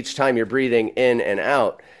 So each time you're breathing in and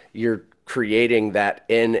out, you're creating that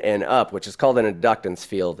in and up, which is called an inductance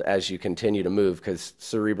field as you continue to move, because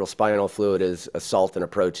cerebral spinal fluid is a salt and a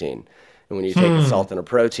protein. And when you take a salt and a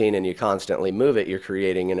protein and you constantly move it, you're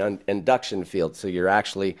creating an induction field. So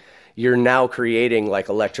you're now creating like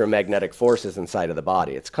electromagnetic forces inside of the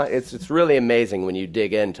body. It's really amazing when you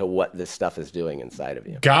dig into what this stuff is doing inside of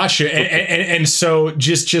you. Gotcha. And so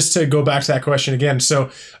just to go back to that question again. So,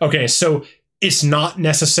 okay. So it's not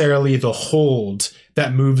necessarily the hold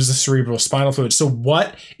that moves the cerebral spinal fluid. So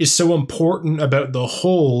what is so important about the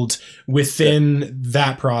hold within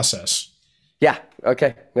that process? Yeah.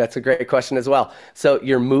 Okay. That's a great question as well. So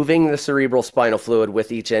you're moving the cerebral spinal fluid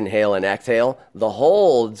with each inhale and exhale. The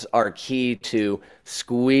holds are key to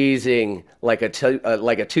squeezing like a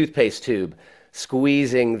toothpaste tube,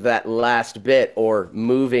 squeezing that last bit or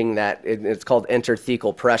moving that. It's called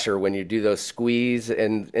interthecal pressure when you do those squeeze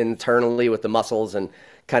internally with the muscles and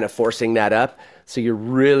kind of forcing that up. So you're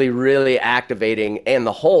really, really activating, and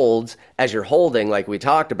the holds, as you're holding, like we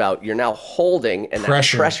talked about, you're now holding, and that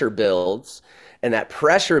pressure builds, and that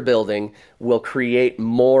pressure building will create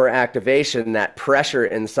more activation. That pressure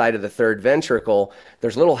inside of the third ventricle,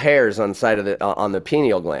 there's little hairs on the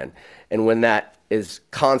pineal gland, and when that is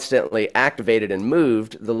constantly activated and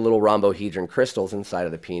moved, the little rhombohedron crystals inside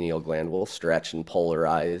of the pineal gland will stretch and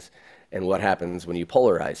polarize. And what happens when you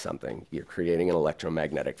polarize something? You're creating an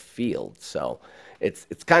electromagnetic field. So it's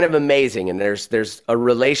kind of amazing. And there's a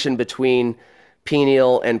relation between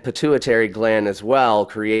pineal and pituitary gland as well,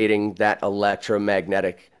 creating that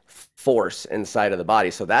electromagnetic force inside of the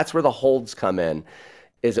body. So that's where the holds come in,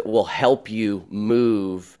 is it will help you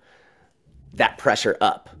move that pressure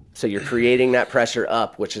up. So you're creating that pressure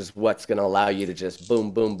up, which is what's going to allow you to just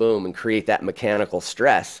boom, boom, boom, and create that mechanical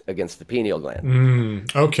stress against the pineal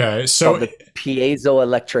gland. Okay. So the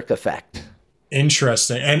piezoelectric effect.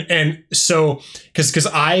 Interesting. And so, cause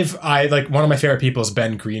I like, one of my favorite people is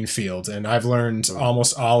Ben Greenfield, and I've learned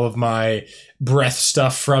almost all of my breath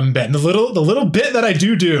stuff from Ben. The little bit that I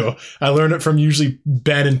do, I learned it from usually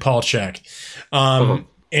Ben and Paul Chek.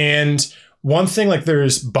 And one thing, like,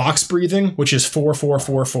 there's box breathing, which is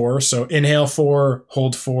 4-4-4-4. So inhale 4,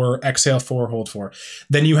 hold 4, exhale 4, hold 4.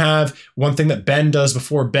 Then you have one thing that Ben does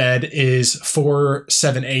before bed is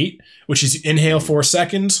 4-7-8, which is inhale 4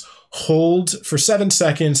 seconds, hold for 7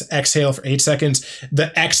 seconds, exhale for 8 seconds.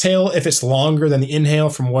 The exhale, if it's longer than the inhale,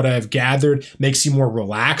 from what I've gathered, makes you more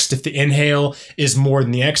relaxed. If the inhale is more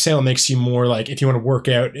than the exhale, it makes you more like, if you want to work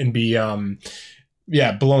out and be,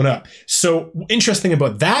 blown up. So interesting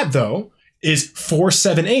about that, though, is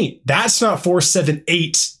 4-7-8. That's not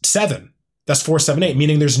 4-7-8-7. That's 4-7-8,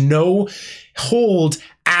 meaning there's no hold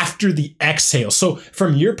after the exhale. So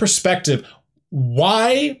from your perspective,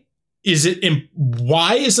 why is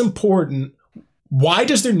important? Why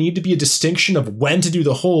does there need to be a distinction of when to do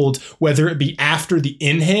the hold, whether it be after the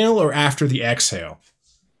inhale or after the exhale?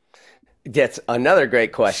 That's another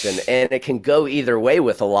great question. And it can go either way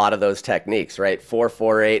with a lot of those techniques, right?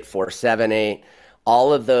 4-4-8, 4-7-8.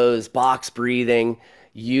 All of those box breathing,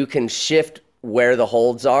 you can shift where the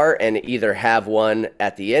holds are and either have one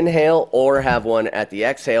at the inhale or have one at the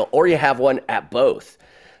exhale, or you have one at both.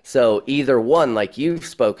 So either one, like you've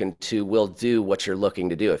spoken to, will do what you're looking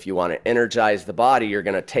to do. If you want to energize the body, you're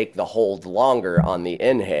going to take the hold longer on the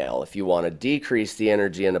inhale. If you want to decrease the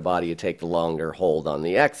energy in the body, you take the longer hold on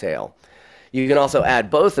the exhale. You can also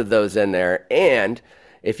add both of those in there. And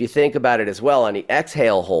if you think about it as well, on the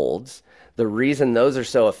exhale holds, the reason those are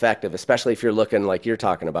so effective, especially if you're looking like you're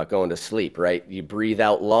talking about going to sleep, right? You breathe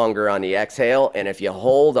out longer on the exhale, and if you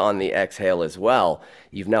hold on the exhale as well,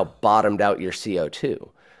 you've now bottomed out your CO2.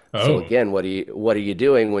 Oh. So again, what are you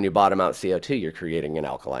doing when you bottom out CO2? You're creating an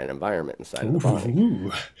alkaline environment inside of the body.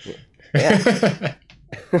 Yeah.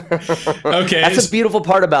 Okay. That's a beautiful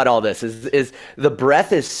part about all this is the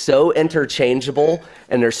breath is so interchangeable,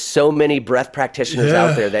 and there's so many breath practitioners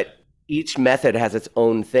out there that each method has its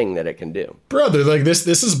own thing that it can do. Brother, like this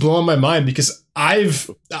is blowing my mind, because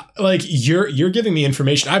you're giving me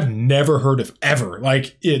information I've never heard of ever.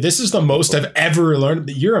 Like, this is the most I've ever learned.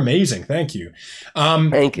 You're amazing. Thank you.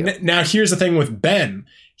 Thank you. Now here's the thing with Ben.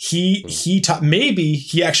 He taught, maybe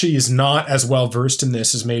he actually is not as well versed in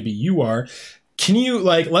this as maybe you are. Can you,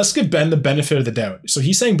 let's give Ben the benefit of the doubt. So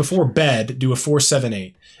he's saying before bed, do a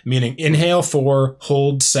 4-7-8, meaning inhale 4,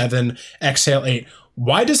 hold 7, exhale 8.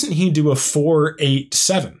 Why doesn't he do a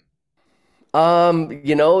 4-8-7?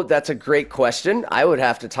 That's a great question. I would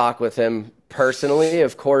have to talk with him personally.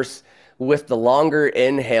 Of course, with the longer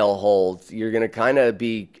inhale holds, you're going to kind of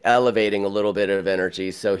be elevating a little bit of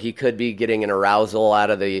energy. So he could be getting an arousal out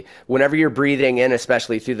of whenever you're breathing in,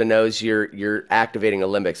 especially through the nose, you're activating a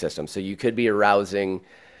limbic system. So you could be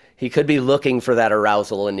he could be looking for that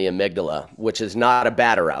arousal in the amygdala, which is not a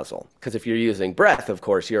bad arousal. Because if you're using breath, of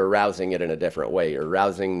course, you're arousing it in a different way. You're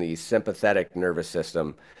arousing the sympathetic nervous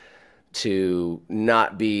system to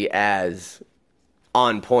not be as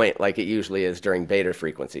on point like it usually is during beta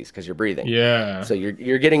frequencies, because you're breathing. Yeah. So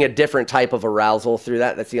you're getting a different type of arousal through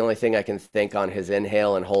that. That's the only thing I can think on his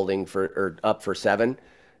inhale and holding up for 7.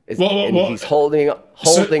 He's holding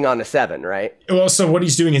on a 7, right? Well, so what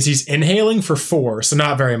he's doing is he's inhaling for 4, so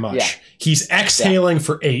not very much. Yeah. He's exhaling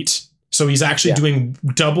for 8, so he's actually doing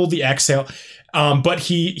double the exhale. But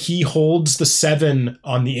he holds the 7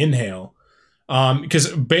 on the inhale.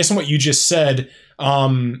 Because based on what you just said,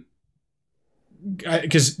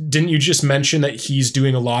 because didn't you just mention that he's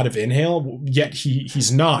doing a lot of inhale? Yet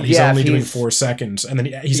he's not. He's only doing 4 seconds, and then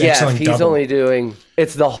he's exhaling he's double. only doing,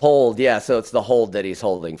 it's the hold. Yeah, so it's the hold that he's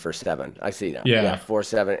holding for 7. I see now. Yeah. 4,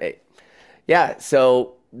 7, 8. Yeah,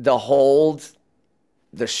 so the hold,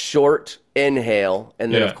 the short inhale,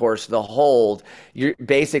 and then of course the hold. You're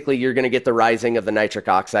going to get the rising of the nitric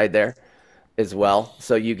oxide there as well.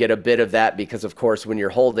 So you get a bit of that because, of course, when you're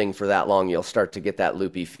holding for that long, you'll start to get that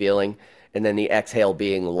loopy feeling. And then the exhale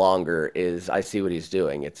being longer is, I see what he's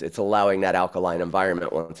doing. It's allowing that alkaline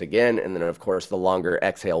environment once again. And then, of course, the longer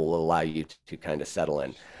exhale will allow you to kind of settle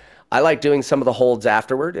in. I like doing some of the holds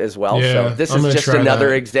afterward as well. Yeah, so this is just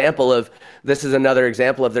another example of,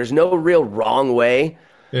 there's no real wrong way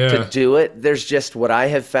to do it. There's just what I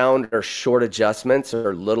have found are short adjustments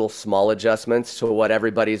or little small adjustments to what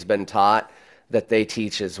everybody's been taught that they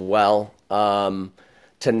teach as well.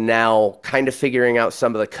 To now kind of figuring out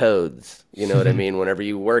some of the codes, you know what I mean? Whenever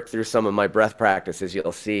you work through some of my breath practices,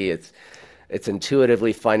 you'll see it's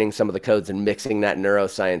intuitively finding some of the codes and mixing that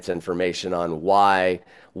neuroscience information on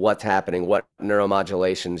what's happening, what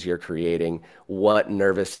neuromodulations you're creating, what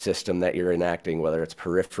nervous system that you're enacting, whether it's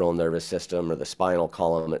peripheral nervous system or the spinal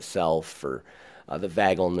column itself or the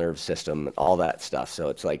vagal nerve system, all that stuff. So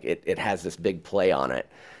it's like it has this big play on it.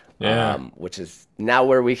 Which is now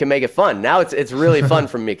where we can make it fun. Now it's really fun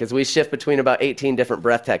for me because we shift between about 18 different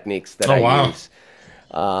breath techniques that I use.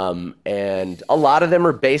 And a lot of them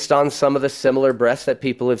are based on some of the similar breaths that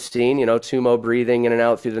people have seen, Tumo breathing in and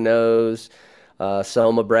out through the nose,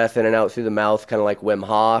 Soma breath in and out through the mouth, kind of like Wim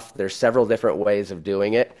Hof. There's several different ways of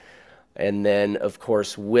doing it. And then, of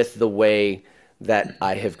course, with the way that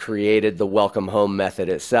I have created the Welcome Home method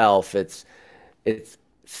itself, it's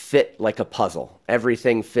fit like a puzzle.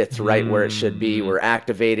 Everything fits right where it should be. We're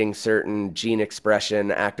activating certain gene expression,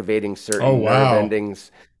 activating certain nerve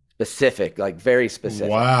endings, specific, like very specific.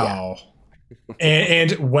 Wow. Yeah.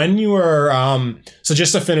 and when you are, so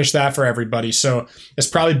just to finish that for everybody, so it's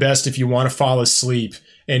probably best if you want to fall asleep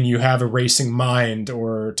and you have a racing mind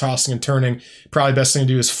or tossing and turning, probably best thing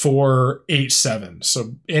to do is 4, 8, 7.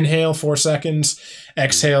 So inhale 4 seconds,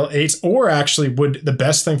 exhale 8, or actually would the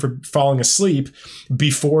best thing for falling asleep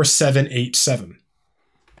be 4, 7, 8, 7?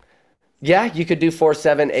 Yeah, you could do 4,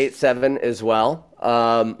 7, 8, 7 as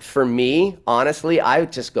well. For me, honestly, I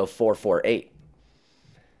would just go 4, 4, 8.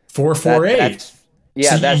 4, 4, 8. Yeah,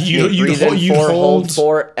 so that's you hold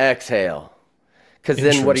 4, exhale. Because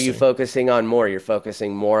then what are you focusing on more? You're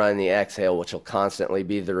focusing more on the exhale, which will constantly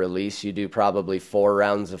be the release. You do probably 4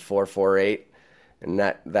 rounds of 4, 4, 8,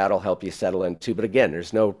 and that'll help you settle in too. But again,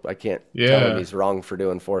 I can't tell him he's wrong for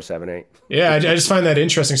doing 4, 7, 8. Yeah, I just find that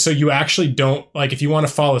interesting. So you actually don't, like, if you want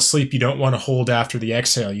to fall asleep, you don't want to hold after the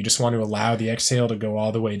exhale. You just want to allow the exhale to go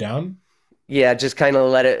all the way down? Yeah, just kind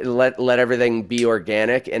of let everything be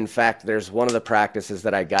organic. In fact, there's one of the practices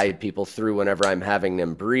that I guide people through whenever I'm having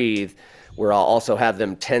them breathe, where I'll also have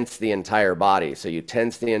them tense the entire body. So you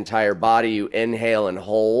tense the entire body, you inhale and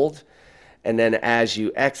hold, and then as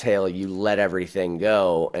you exhale, you let everything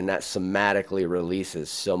go, and that somatically releases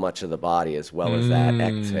so much of the body, as well as that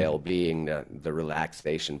exhale being the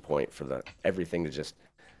relaxation point for everything to just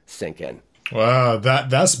sink in. Wow,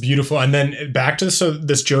 that's beautiful. And then back to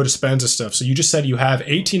this Joe Dispenza stuff. So you just said you have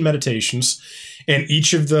 18 meditations, and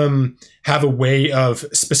each of them have a way of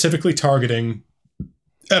specifically targeting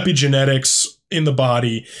epigenetics in the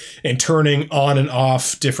body and turning on and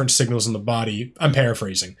off different signals in the body. I'm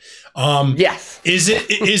paraphrasing. Yes. Is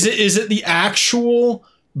it the actual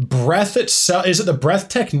breath itself? Is it the breath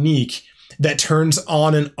technique that turns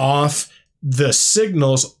on and off the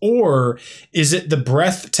signals, or is it the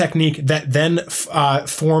breath technique that then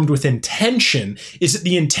formed with intention? Is it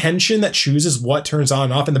the intention that chooses what turns on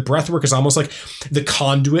and off? And the breath work is almost like the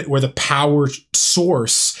conduit or the power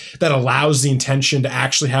source that allows the intention to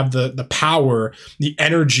actually have the power, the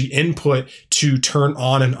energy input to turn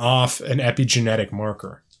on and off an epigenetic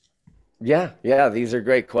marker. Yeah, these are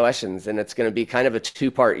great questions, and it's going to be kind of a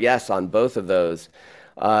 2-part yes on both of those.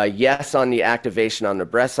 Yes on the activation on the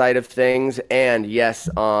breath side of things, and yes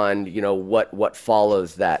on what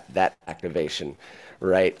follows that activation,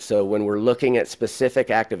 right? So when we're looking at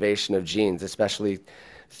specific activation of genes, especially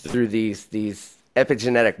through these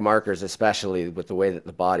epigenetic markers, especially with the way that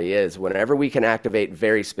the body is, whenever we can activate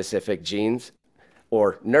very specific genes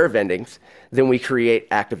or nerve endings, then we create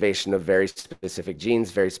activation of very specific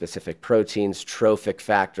genes, very specific proteins, trophic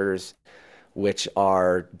factors, which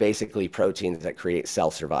are basically proteins that create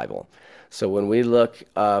cell survival. So when we look,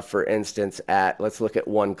 for instance, let's look at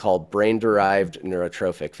one called brain-derived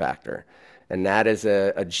neurotrophic factor. And that is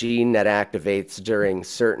a gene that activates during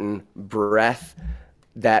certain breath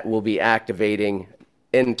that will be activating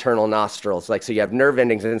internal nostrils. Like, so you have nerve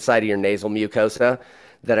endings inside of your nasal mucosa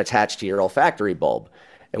that attach to your olfactory bulb.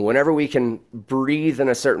 And whenever we can breathe in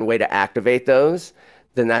a certain way to activate those,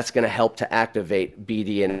 then that's going to help to activate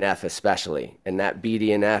BDNF especially. And that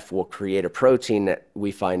BDNF will create a protein that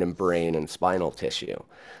we find in brain and spinal tissue.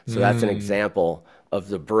 So that's an example of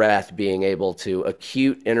the breath being able to,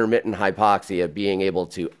 acute intermittent hypoxia, being able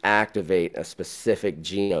to activate a specific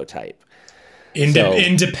genotype.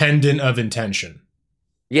 Independent of intention.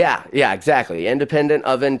 Yeah, exactly. Independent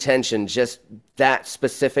of intention, just that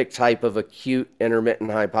specific type of acute intermittent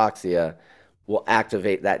hypoxia will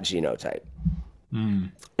activate that genotype.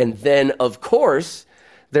 And then, of course,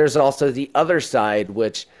 there's also the other side,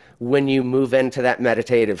 which when you move into that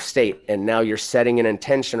meditative state and now you're setting an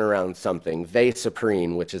intention around something,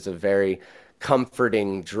 vasoprene, which is a very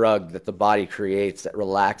comforting drug that the body creates that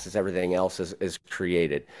relaxes everything else is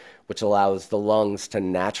created, which allows the lungs to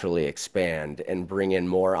naturally expand and bring in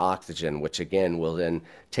more oxygen, which again will then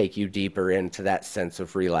take you deeper into that sense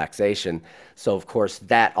of relaxation. So of course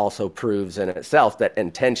that also proves in itself that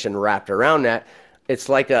intention wrapped around that, it's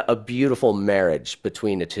like a beautiful marriage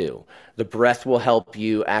between the two. The breath will help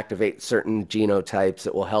you activate certain genotypes.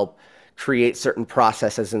 It will help create certain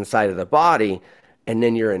processes inside of the body. And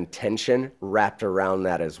then your intention wrapped around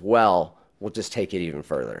that as well will just take it even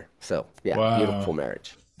further. So yeah, wow. Beautiful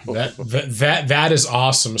marriage. That is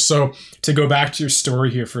awesome. So to go back to your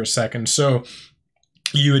story here for a second. So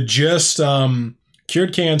you had just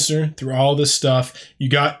cured cancer through all this stuff. You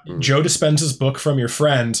got Joe Dispenza's book from your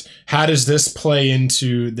friend. How does this play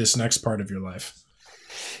into this next part of your life?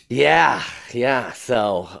 Yeah.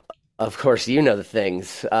 So of course, you know the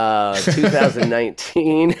things.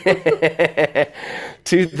 2019,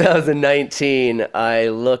 2019, I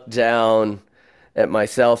looked down at my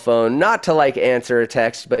cell phone, not to like answer a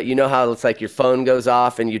text, but you know how it's like your phone goes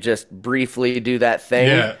off and you just briefly do that thing?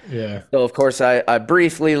 Yeah. So of course I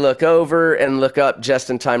briefly look over and look up just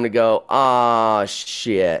in time to go,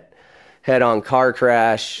 shit, head on car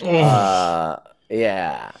crash. Yeah.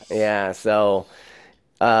 So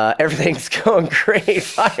everything's going great,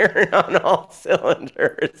 firing on all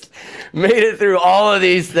cylinders. Made it through all of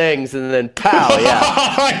these things and then pow,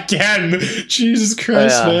 yeah. Again, Jesus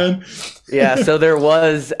Christ, man. Yeah, so there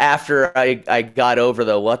was, after I got over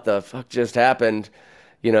the what the fuck just happened,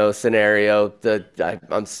 scenario,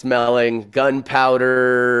 I'm smelling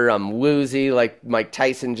gunpowder, I'm woozy, like Mike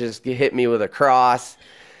Tyson just hit me with a cross.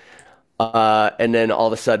 And then all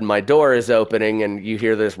of a sudden my door is opening and you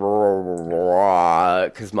hear this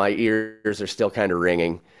because my ears are still kind of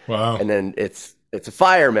ringing. Wow. And then it's a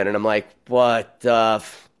fireman and I'm like, what the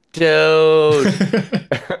dude,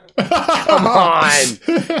 come on.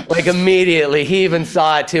 Like immediately, he even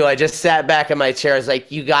saw it too. I just sat back in my chair. I was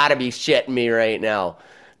like, you gotta be shitting me right now.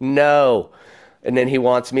 No. And then he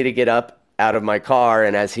wants me to get up out of my car,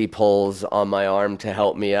 and as he pulls on my arm to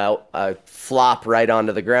help me out, I flop right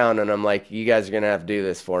onto the ground, and I'm like, you guys are gonna have to do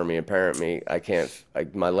this for me. Apparently I can't,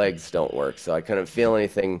 my legs don't work, so I couldn't feel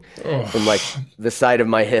anything from like the side of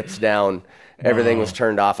my hips down. Everything was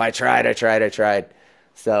turned off. I tried.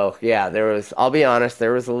 So yeah, I'll be honest,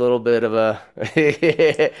 there was a little bit of a,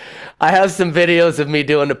 I have some videos of me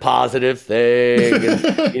doing the positive thing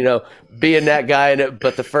and, being that guy in it.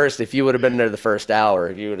 But if you would have been there the first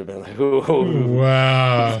hour, you would have been like, ooh,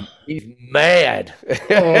 wow, he's mad.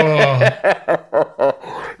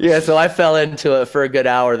 Yeah. So I fell into it for a good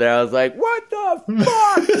hour there. I was like, what the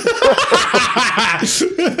fuck?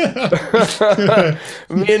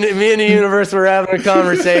 me and the universe were having a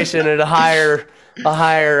conversation at a higher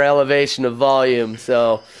elevation of volume.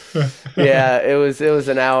 So yeah, it was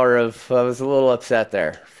an hour of, I was a little upset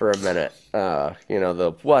there for a minute.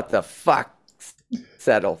 The what the fuck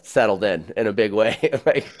settled in a big way.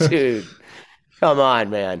 Like, dude, come on,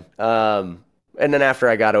 man. And then after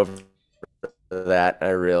I got over that,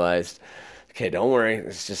 I realized, okay, don't worry,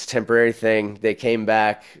 it's just a temporary thing. They came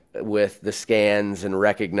back with the scans and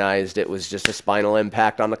recognized it was just a spinal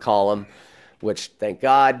impact on the column, which, thank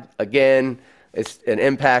God, again, it's an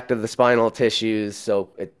impact of the spinal tissues, so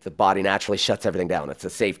the body naturally shuts everything down. It's a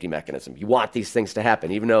safety mechanism. You want these things to happen,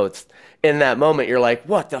 even though it's in that moment you're like,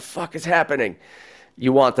 what the fuck is happening?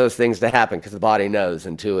 You want those things to happen because the body knows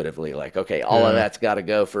intuitively, like, okay, all of that's got to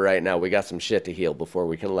go for right now. We got some shit to heal before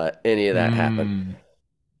we can let any of that happen.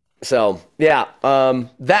 So yeah,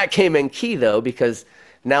 that came in key though, because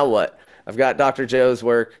now what? I've got Dr. Joe's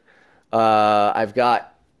work. I've got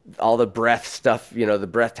all the breath stuff, the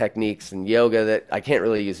breath techniques and yoga that I can't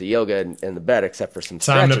really use the yoga in the bed except for some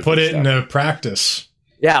time to put it into practice.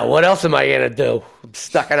 Yeah. What else am I going to do? I'm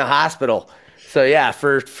stuck in a hospital. So yeah,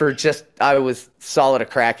 for just I was solid a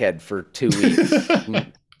crackhead for 2 weeks.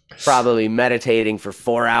 Probably meditating for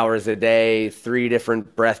 4 hours a day, 3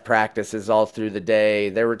 different breath practices all through the day.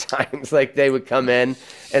 There were times like they would come in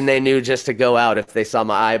and they knew just to go out if they saw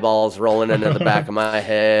my eyeballs rolling into the back of my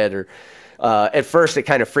head. Or at first it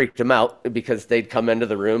kind of freaked them out because they'd come into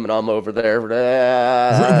the room and I'm over there.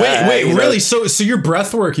 Wait, really? So your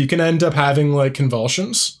breath work, you can end up having like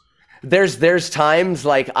convulsions? There's times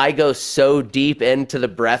like I go so deep into the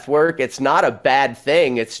breath work, it's not a bad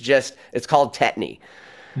thing. It's called tetany.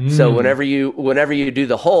 So whenever you do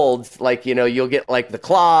the holds, like, you'll get like the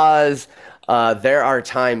claws. There are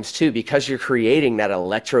times too, because you're creating that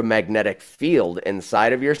electromagnetic field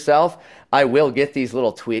inside of yourself. I will get these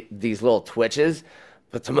little twitches,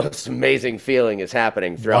 but the most amazing feeling is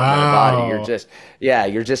happening throughout my body.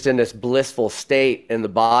 You're just in this blissful state, and the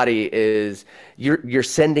body is you're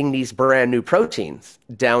sending these brand new proteins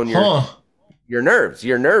down your nerves.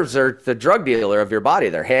 Your nerves are the drug dealer of your body.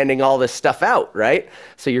 They're handing all this stuff out, right?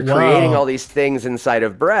 So you're creating all these things inside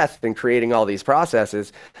of breath and creating all these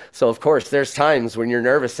processes. So of course, there's times when your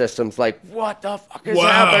nervous system's like, "What the fuck is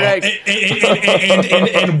happening?"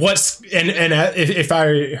 And if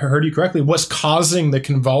I heard you correctly, what's causing the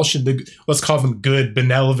convulsion? Let's call them good,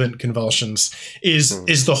 benevolent convulsions.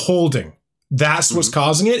 Is the holding? That's what's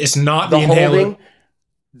causing it. It's not the inhaling.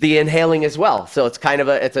 The inhaling as well, so it's kind of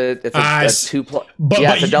a double-edged sword. But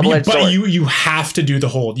you have to do the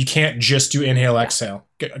hold. You can't just do inhale, exhale.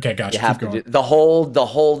 Okay, gotcha. You have to do the hold. The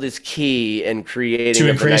hold is key in creating to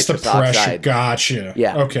increase the pressure. Oxide. Gotcha.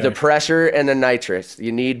 Yeah. Okay. The pressure and the nitrous.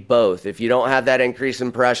 You need both. If you don't have that increase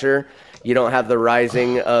in pressure, you don't have the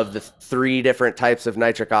rising of the 3 different types of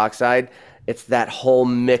nitric oxide. It's that whole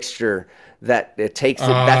mixture that it takes.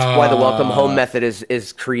 That's why the welcome home method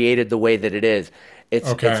is created the way that it is.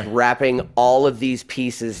 It's wrapping all of these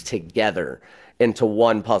pieces together into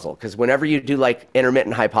one puzzle. Because whenever you do like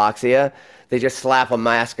intermittent hypoxia, they just slap a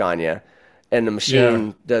mask on you and the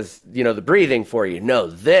machine does, the breathing for you. No,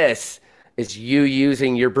 this is you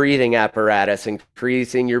using your breathing apparatus,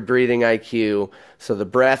 increasing your breathing IQ. So the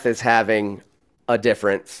breath is having a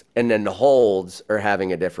difference, and then the holds are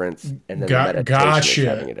having a difference, and then the meditation is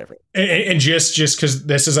having a difference. And just because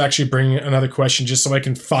this is actually bringing another question, just so I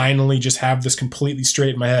can finally just have this completely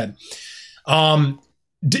straight in my head.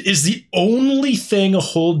 Is the only thing a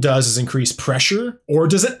hold does is increase pressure, or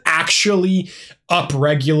does it actually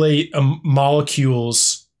upregulate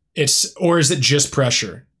molecules? Or is it just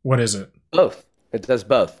pressure? What is it? Both. It does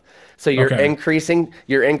both. So you're increasing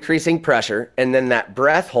pressure, and then that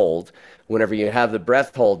breath hold. Whenever you have the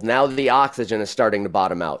breath hold, now the oxygen is starting to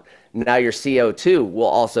bottom out. Now your CO2 will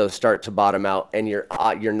also start to bottom out, and your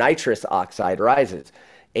nitrous oxide rises.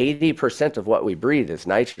 80% of what we breathe is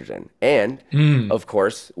nitrogen. And, of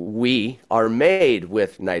course, we are made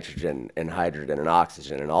with nitrogen and hydrogen and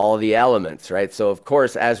oxygen and all the elements, right? So, of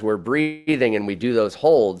course, as we're breathing and we do those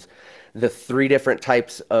holds, the 3 different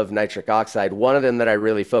types of nitric oxide, one of them that I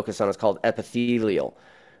really focus on is called epithelial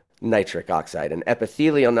nitric oxide. And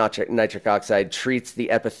epithelial nitric oxide treats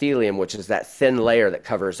the epithelium, which is that thin layer that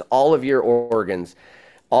covers all of your organs,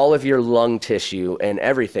 all of your lung tissue, and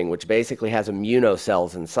everything, which basically has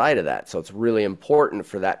immunocells inside of that. So it's really important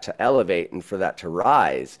for that to elevate and for that to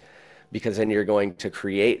rise, because then you're going to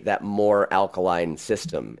create that more alkaline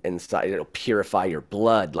system inside. It'll purify your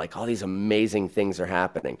blood. Like all these amazing things are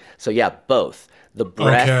happening. So yeah, both. The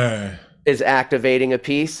breath is activating a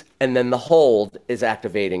piece, and then the hold is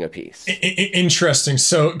activating a piece. Interesting.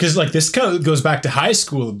 So, because like this kind of goes back to high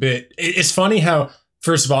school a bit. It's funny how,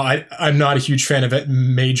 first of all, I'm not a huge fan of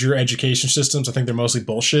major education systems. I think they're mostly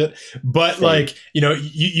bullshit. But like,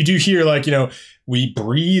 you do hear like, we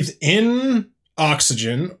breathe in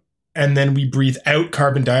oxygen and then we breathe out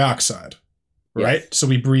carbon dioxide. Right? Yes. So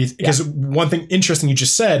we breathe, because one thing interesting you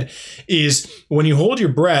just said is when you hold your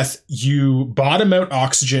breath, you bottom out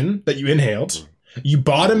oxygen that you inhaled, you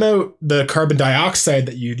bottom out the carbon dioxide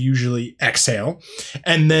that you'd usually exhale,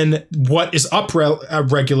 and then what is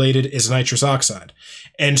upregulated is nitrous oxide.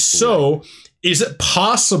 And so is it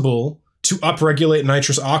possible to upregulate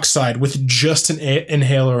nitrous oxide with just an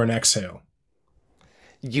inhale or an exhale?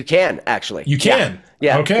 You can, actually. You can?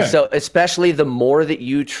 Yeah. Okay. So especially the more that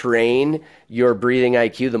you train your breathing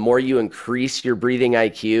IQ, the more you increase your breathing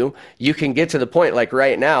IQ, you can get to the point like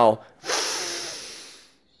right now,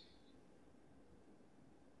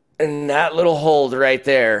 and that little hold right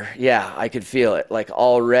there, I could feel it, like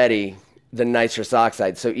already the nitrous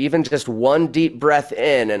oxide. So even just one deep breath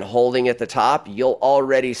in and holding at the top, you'll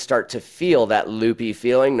already start to feel that loopy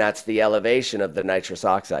feeling. That's the elevation of the nitrous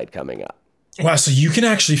oxide coming up. Wow, so you can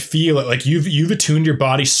actually feel it. Like you've attuned your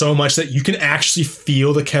body so much that you can actually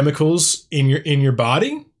feel the chemicals in your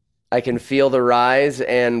body? I can feel the rise,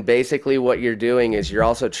 and basically what you're doing is you're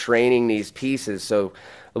also training these pieces. So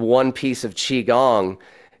one piece of qigong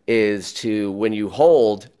is to, when you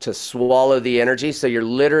hold, to swallow the energy. So you're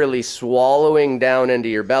literally swallowing down into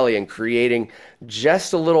your belly and creating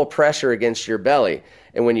just a little pressure against your belly.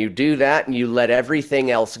 And when you do that and you let everything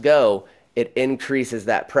else go, it increases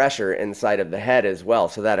that pressure inside of the head as well.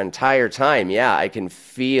 So that entire time, yeah, I can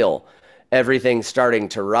feel everything starting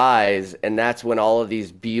to rise. And that's when all of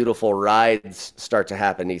these beautiful rides start to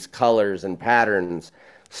happen. These colors and patterns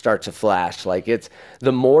start to flash. Like, it's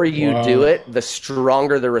the more you do it, the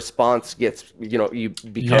stronger the response gets, you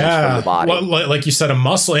becomes from the body. Well, like you said, a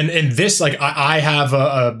muscle. And this, like, I have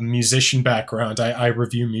a musician background. I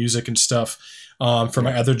review music and stuff for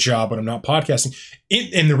my other job when I'm not podcasting.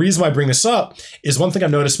 And the reason why I bring this up is one thing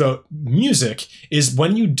I've noticed about music is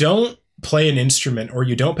when you don't play an instrument or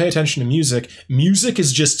you don't pay attention to music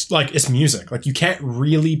is just like, it's music. Like, you can't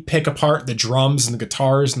really pick apart the drums and the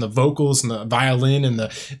guitars and the vocals and the violin and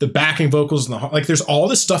the backing vocals and like, there's all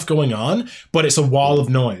this stuff going on, but it's a wall of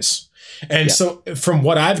noise. And so from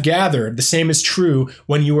what I've gathered, the same is true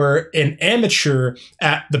when you are an amateur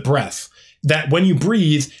at the breath, that when you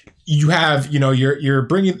breathe, you have, you're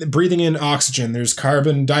breathing in oxygen. There's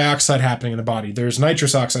carbon dioxide happening in the body. There's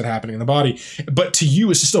nitrous oxide happening in the body. But to you,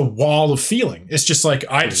 it's just a wall of feeling. It's just like,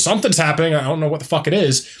 something's happening. I don't know what the fuck it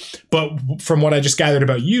is. But from what I just gathered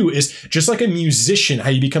about you is just like a musician, how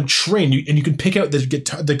you become trained and you can pick out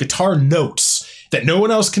the guitar notes that no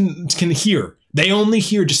one else can hear. They only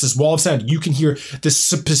hear just this wall of sound. You can hear the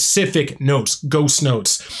specific notes, ghost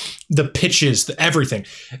notes, the pitches, everything.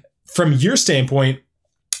 From your standpoint,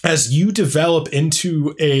 as you develop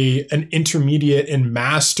into an intermediate and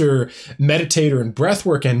master meditator and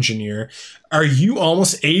breathwork engineer, are you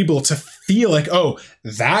almost able to feel like, oh,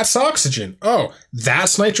 that's oxygen. Oh,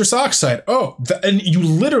 that's nitrous oxide. Oh, and you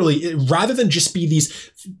literally, rather than just be these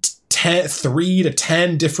 3 to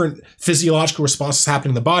 10 different physiological responses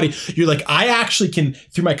happening in the body, you're like, I actually can,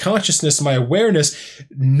 through my consciousness, my awareness,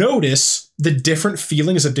 notice the different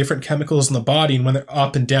feelings of different chemicals in the body and when they're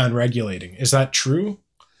up and down regulating. Is that true?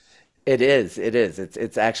 It is.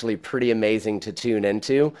 It's actually pretty amazing to tune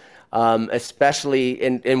into, especially,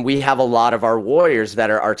 and we have a lot of our warriors that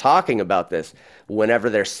are talking about this whenever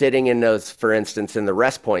they're sitting in those, for instance, in the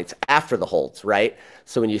rest points after the holds, right?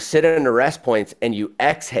 So when you sit in the rest points and you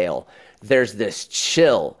exhale, there's this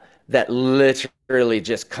chill that literally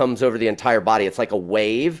just comes over the entire body. It's like a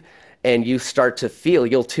wave, and you start to feel,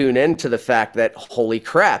 you'll tune into the fact that, holy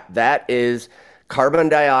crap, that is carbon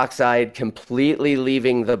dioxide completely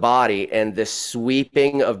leaving the body, and this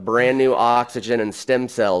sweeping of brand new oxygen and stem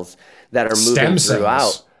cells that are moving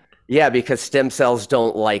throughout. Yeah, because stem cells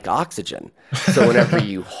don't like oxygen. So whenever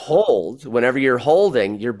you're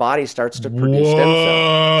holding, your body starts to produce stem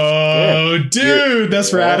cells. Yeah. Dude,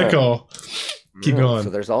 that's radical. Keep going. So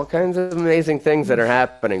there's all kinds of amazing things that are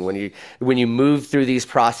happening when you move through these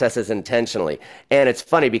processes intentionally. And it's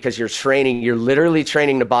funny because you're literally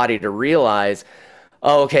training the body to realize,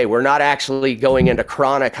 oh, okay, we're not actually going into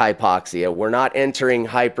chronic hypoxia. We're not entering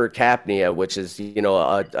hypercapnia, which is,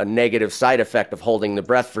 a negative side effect of holding the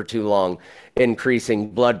breath for too long, increasing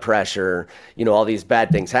blood pressure, all these bad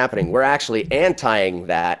things happening. We're actually antiing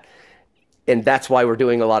that. And that's why we're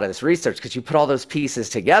doing a lot of this research, because you put all those pieces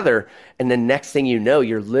together, and the next thing you know,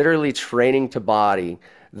 you're literally training the body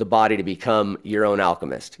to become your own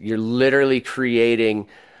alchemist. You're literally creating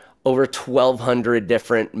over 1,200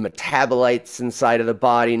 different metabolites inside of the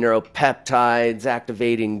body, neuropeptides,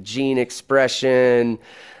 activating gene expression.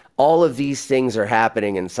 All of these things are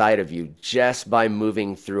happening inside of you just by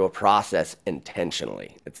moving through a process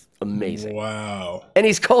intentionally. It's amazing. Wow. And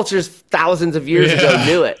these cultures thousands of years ago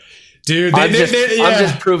knew it. Dude, I'm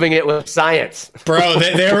just proving it with science. Bro,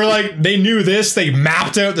 they were like, they knew this. They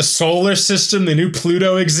mapped out the solar system. They knew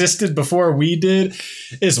Pluto existed before we did.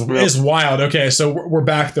 Is wild. Okay, so we're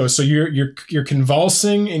back though. So you're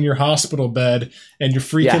convulsing in your hospital bed, and you're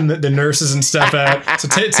freaking the nurses and stuff out. So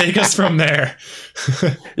take us from there.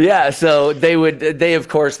 Yeah. So they of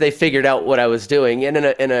course figured out what I was doing, and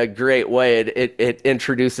in a great way, it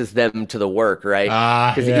introduces them to the work,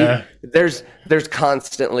 right? Because there's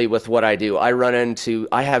constantly with what I do,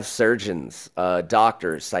 I have surgeons,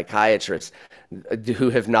 doctors, psychiatrists who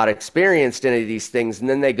have not experienced any of these things, and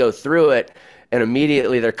then they go through it, and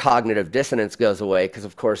immediately their cognitive dissonance goes away because,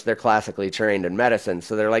 of course, they're classically trained in medicine.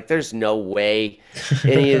 So they're like, there's no way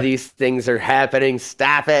any of these things are happening.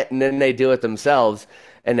 Stop it. And then they do it themselves.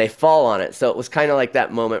 and they fall on it. So it was kind of like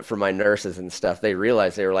that moment for my nurses and stuff. They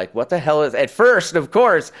realized, they were like, what the hell is, at first, of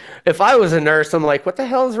course, if I was a nurse, I'm like, what the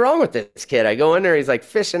hell is wrong with this kid? I go in there, he's like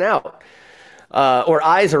fishing out. Or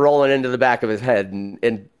eyes are rolling into the back of his head.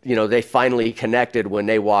 And, you know, they finally connected when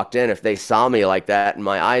they walked in. If they saw me like that and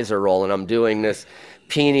my eyes are rolling, I'm doing this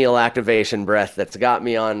pineal activation breath that's got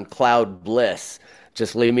me on cloud bliss.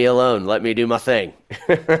 Just leave me alone. Let me do my thing.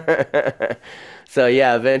 So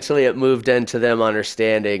yeah, eventually it moved into them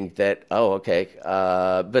understanding that, oh, okay,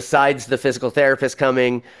 besides the physical therapist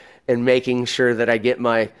coming and making sure that I get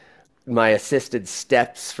my assisted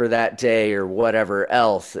steps for that day or whatever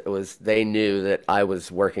else, it was, they knew that I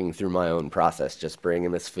was working through my own process, just bring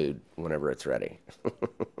him his food whenever it's ready.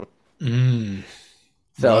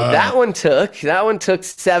 So Wow. that one took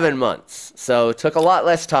 7 months. So it took a lot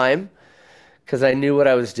less time because I knew what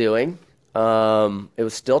I was doing. It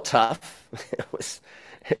was still tough. It was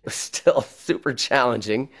still super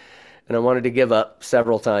challenging, and I wanted to give up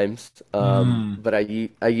several times. But I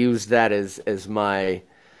used that as my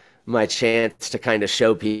chance to kind of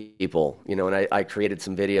show people, you know, and I created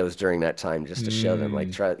some videos during that time just to show them,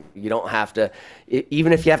 like, you don't have to,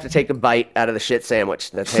 even if you have to take a bite out of the shit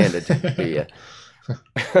sandwich that's handed to you.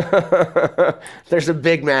 There's a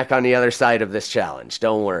Big Mac on the other side of this challenge.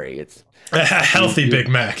 Don't worry. It's A healthy Big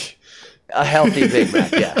Mac. a healthy Big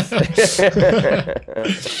Mac, yes.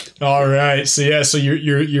 All right. So yeah, so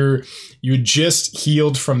you just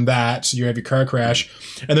healed from that. So you have your car crash.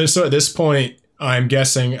 And then so at this point, I'm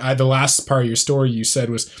guessing the last part of your story you said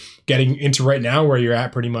was getting into right now where you're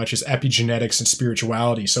at pretty much is epigenetics and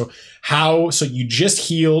spirituality. So so you just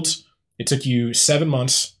healed. It took you 7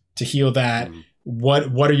 months to heal that.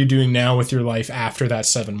 What are you doing now with your life after that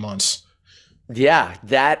 7 months? Yeah,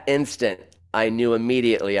 that instant, I knew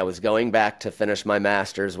immediately I was going back to finish my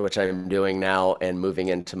master's, which I'm doing now, and moving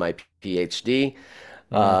into my PhD.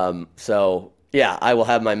 So yeah, I will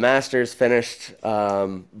have my master's finished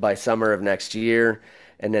by summer of next year,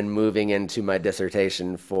 and then moving into my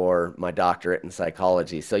dissertation for my doctorate in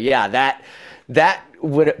psychology. So yeah, that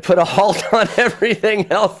would put a halt on everything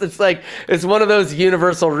else. It's like, it's one of those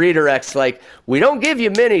universal redirects. Like, we don't give you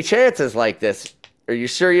many chances like this. Are you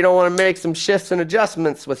sure you don't want to make some shifts and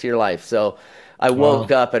adjustments with your life? So I woke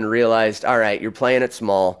up and realized, all right, you're playing it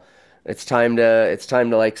small. It's time to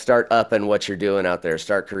like start upping what you're doing out there.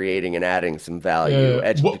 Start creating and adding some value.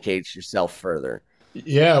 Educate yourself further.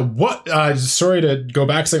 Yeah. Sorry to go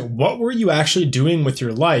back. So what were you actually doing with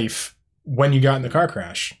your life when you got in the car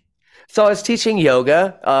crash? So I was teaching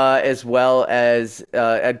yoga as well as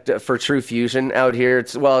for True Fusion out here.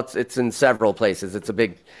 It's in several places. It's a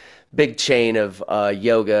big chain of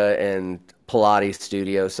yoga and Pilates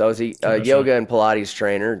studios. So I was a yoga and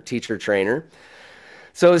Pilates teacher trainer.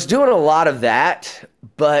 So I was doing a lot of that,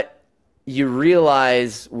 but you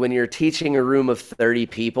realize when you're teaching a room of 30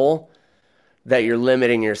 people that you're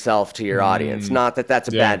limiting yourself to your audience. Not that that's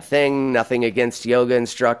a bad thing, nothing against yoga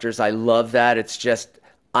instructors. I love that. It's just,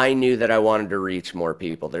 I knew that I wanted to reach more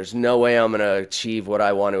people. There's no way I'm going to achieve what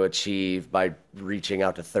I want to achieve by reaching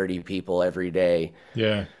out to 30 people every day.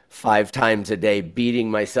 Yeah. 5 times a day,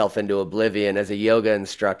 beating myself into oblivion. As a yoga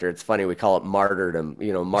instructor, it's funny, we call it martyrdom,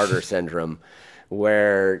 martyr syndrome,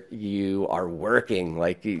 where you are working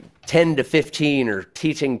like 10 to 15 or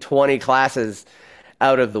teaching 20 classes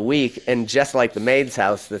out of the week. And just like the maid's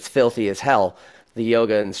house that's filthy as hell, the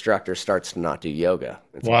yoga instructor starts to not do yoga.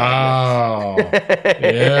 Wow.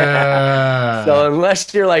 Yeah. So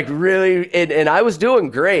unless you're like really, and I was doing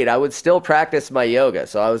great, I would still practice my yoga.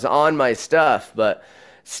 So I was on my stuff, but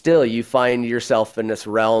still you find yourself in this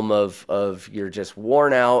realm of you're just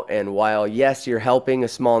worn out. And while, yes, you're helping a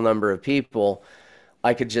small number of people,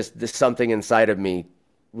 something inside of me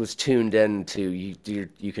was tuned in to you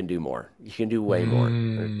can do more. You can do way more.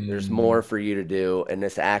 There's more for you to do. And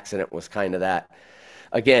this accident was kind of that,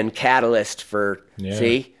 again, catalyst for,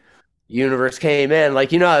 see, universe came in.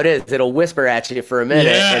 Like, you know how it is. It'll whisper at you for a minute.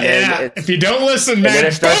 And then if you don't listen, man,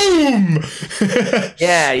 boom!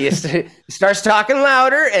 It starts talking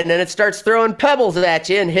louder, and then it starts throwing pebbles at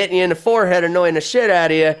you and hitting you in the forehead, annoying the shit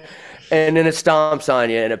out of you. And then it stomps on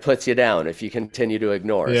you and it puts you down if you continue to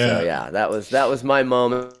ignore. Yeah. So yeah, that was my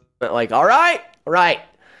moment. Like, all right.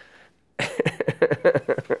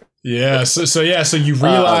 Yeah. So you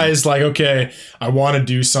realized like, okay, I want to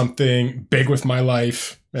do something big with my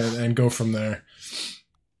life and go from there.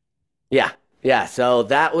 Yeah. Yeah. So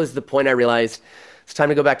that was the point I realized it's time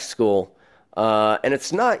to go back to school. And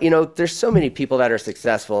it's not, there's so many people that are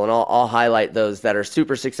successful, and I'll highlight those that are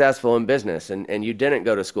super successful in business and you didn't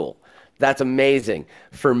go to school. That's amazing.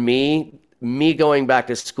 For me going back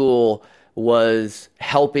to school was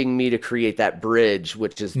helping me to create that bridge,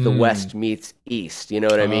 which is the West meets East. You know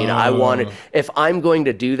what I mean? I wanted, if I'm going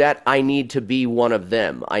to do that, I need to be one of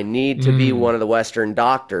them. I need to be one of the Western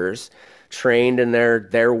doctors trained in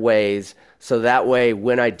their ways. So that way,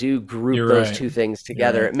 when I do group those two things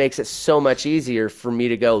together, it makes it so much easier for me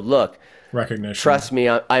to go, look, recognition. Trust me,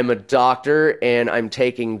 I'm a doctor and I'm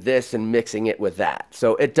taking this and mixing it with that.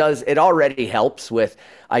 So it already helps with,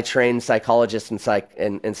 I train psychologists and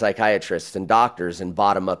psychiatrists and doctors in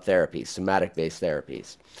bottom-up therapies, somatic-based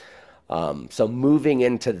therapies. So moving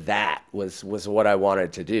into that was what I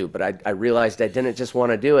wanted to do. But I realized I didn't just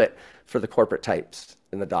want to do it for the corporate types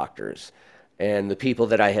and the doctors and the people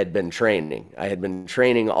that I had been training. I had been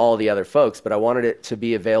training all the other folks, but I wanted it to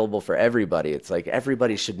be available for everybody. It's like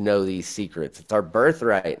everybody should know these secrets. It's our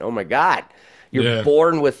birthright. Oh my God. You're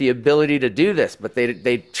born with the ability to do this, but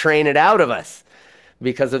they train it out of us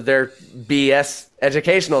because of their BS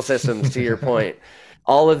educational systems, to your point.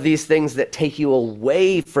 All of these things that take you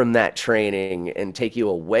away from that training and take you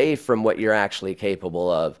away from what you're actually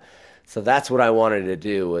capable of. So that's what I wanted to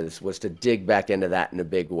do was to dig back into that in a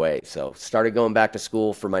big way. So started going back to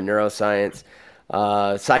school for my neuroscience,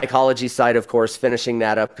 psychology side, of course, finishing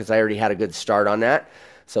that up because I already had a good start on that.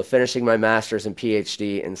 So finishing my master's and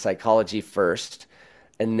PhD in psychology first,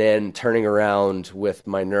 and then turning around with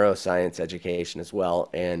my neuroscience education as well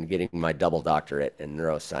and getting my double doctorate in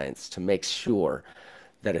neuroscience to make sure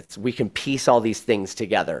that we can piece all these things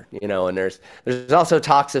together, you know. And there's also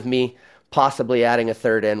talks of me possibly adding a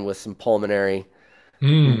third in with some pulmonary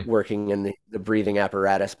working in the breathing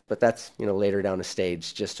apparatus, but that's, you know, later down the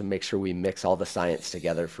stage, just to make sure we mix all the science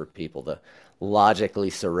together for people to logically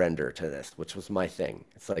surrender to this, which was my thing.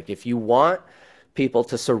 It's like, if you want people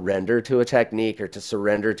to surrender to a technique or to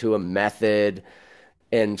surrender to a method,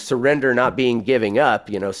 and surrender not being giving up,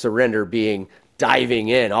 you know, surrender being diving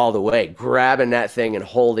in all the way, grabbing that thing and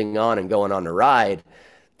holding on and going on the ride,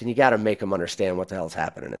 then you got to make them understand what the hell's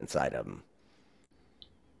happening inside of them.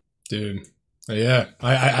 Dude. Yeah,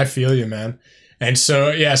 I feel you, man. And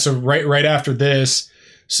so, so right after this,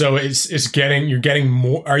 so you're getting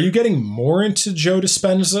more, are you getting more into Joe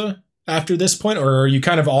Dispenza after this point, or are you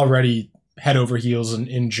kind of already head over heels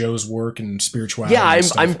in Joe's work and spirituality? Yeah,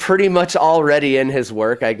 I'm pretty much already in his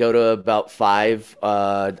work. I go to about 5.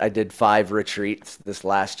 I did 5 retreats this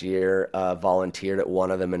last year. Volunteered at one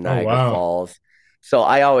of them in Niagara Falls. So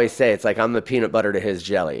I always say it's like I'm the peanut butter to his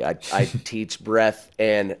jelly. I teach breath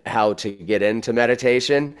and how to get into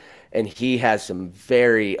meditation, and he has some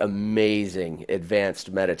very amazing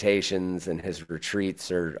advanced meditations, and his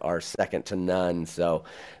retreats are second to none. So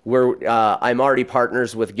I'm already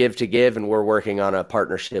partners with Give to Give, and we're working on a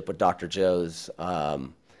partnership with Dr. Joe's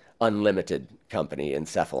Unlimited company in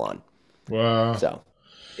Cephalon. Wow. So,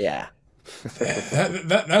 yeah.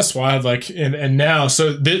 That's wild. Like, and now,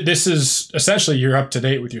 so this is essentially, you're up to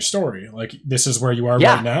date with your story. Like, this is where you are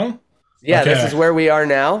right now. Yeah, okay. This is where we are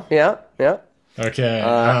now. Yeah. Okay.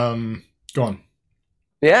 Go on.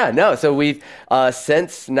 Yeah, no. So we've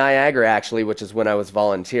since Niagara, actually, which is when I was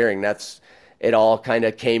volunteering. It all kind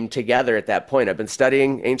of came together at that point. I've been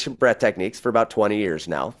studying ancient breath techniques for about 20 years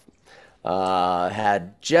now.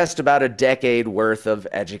 Had just about a decade worth of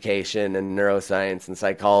education in neuroscience and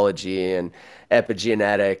psychology and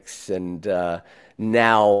epigenetics, and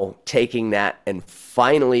now taking that and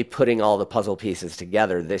finally putting all the puzzle pieces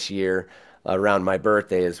together. This year around my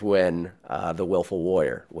birthday is when the Willful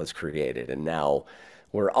Warrior was created, and now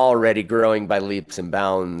we're already growing by leaps and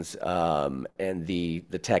bounds, and the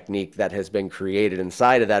technique that has been created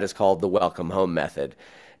inside of that is called the Welcome Home Method.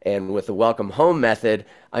 And with the Welcome Home Method,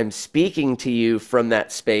 I'm speaking to you from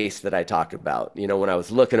that space that I talked about. You know, when I was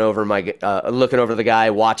looking over the guy,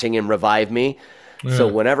 watching him revive me. Yeah. So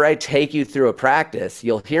whenever I take you through a practice,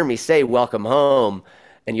 you'll hear me say "Welcome home,"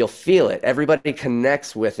 and you'll feel it. Everybody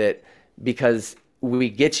connects with it because we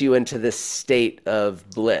get you into this state of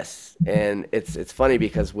bliss. And it's funny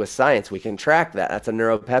because with science we can track that. That's a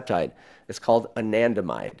neuropeptide. It's called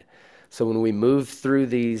anandamide. So when we move through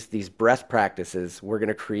these breath practices, we're going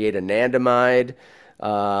to create anandamide.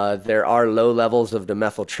 There are low levels of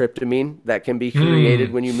dimethyltryptamine that can be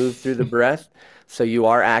created when you move through the breath. So you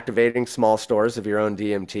are activating small stores of your own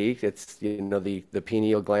DMT. It's, you know, the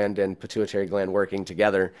pineal gland and pituitary gland working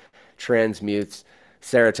together transmutes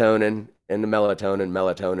serotonin and the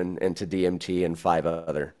melatonin into DMT and 5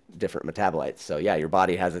 other different metabolites. So yeah, your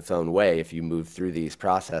body has its own way if you move through these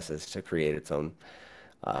processes to create its own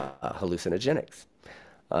hallucinogenics.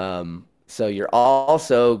 So you're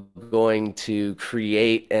also going to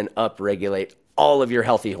create and upregulate all of your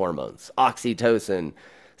healthy hormones: oxytocin,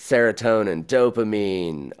 serotonin,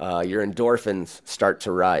 dopamine, your endorphins start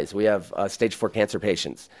to rise. We have stage 4 cancer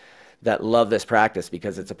patients that love this practice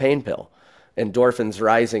because it's a pain pill. Endorphins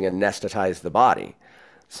rising anesthetize the body.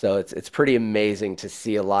 So it's pretty amazing to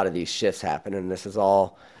see a lot of these shifts happen, and this has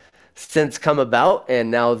all since come about, and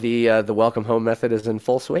now the welcome home method is in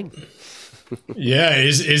full swing. Yeah,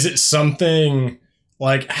 is it something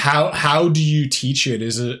like how do you teach it?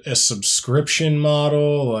 Is it a subscription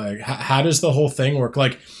model? Like how does the whole thing work?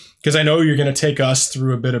 Like, because I know you're going to take us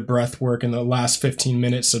through a bit of breath work in the last 15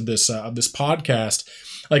 minutes of this podcast.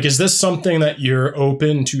 Like, is this something that you're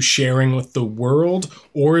open to sharing with the world,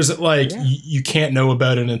 or is it like you can't know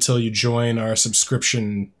about it until you join our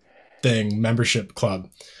subscription membership club?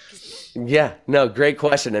 Yeah, no, great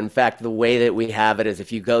question. In fact, the way that we have it is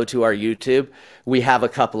if you go to our YouTube, we have a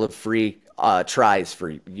couple of free tries for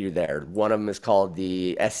you there. One of them is called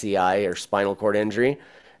the SCI, or spinal cord injury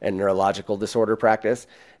and neurological disorder practice.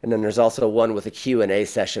 And then there's also one with a Q&A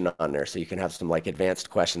session on there. So you can have some like advanced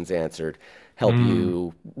questions answered, help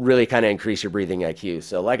you really kind of increase your breathing IQ.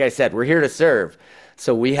 So like I said, we're here to serve.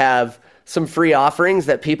 So we have some free offerings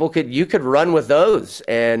that you could run with those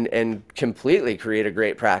and completely create a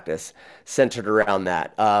great practice centered around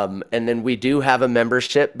that. And then we do have a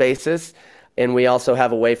membership basis, and we also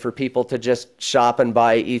have a way for people to just shop and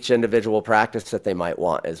buy each individual practice that they might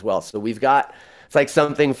want as well. So it's like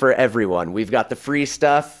something for everyone. We've got the free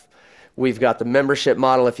stuff. We've got the membership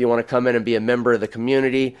model if you want to come in and be a member of the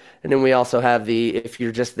community. And then we also have if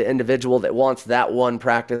you're just the individual that wants that one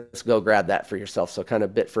practice, go grab that for yourself. So kind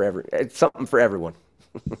of it's something for everyone.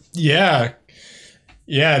 Yeah.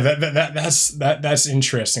 Yeah. That's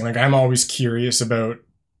interesting. Like, I'm always curious about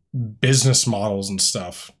business models and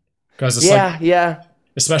stuff. Because it's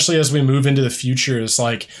especially as we move into the future, it's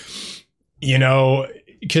like,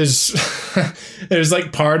 because there's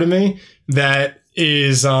like part of me that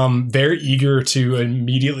is very eager to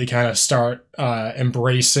immediately kind of start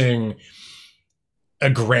embracing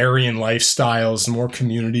agrarian lifestyles, more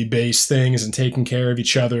community-based things, and taking care of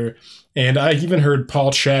each other. And I even heard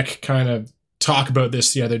Paul Chek kind of talk about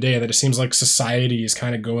this the other day, that it seems like society is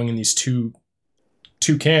kind of going in these two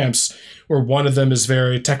camps, where one of them is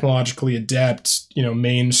very technologically adept,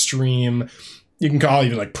 mainstream. You can call it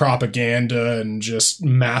even like propaganda and just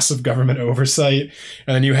massive government oversight.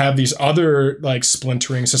 And then you have these other like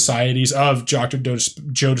splintering societies of Dr.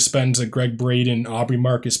 Joe Dispenza, Greg Braden, Aubrey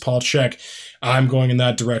Marcus, Paul Chek. I'm going in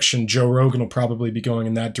that direction. Joe Rogan will probably be going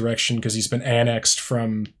in that direction because he's been annexed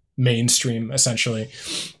from mainstream, essentially.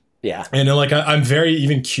 Yeah. And like, I'm very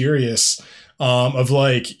even curious of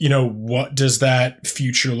like, what does that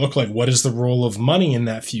future look like? What is the role of money in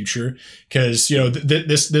that future? Because,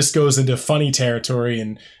 this goes into funny territory,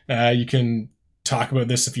 and you can talk about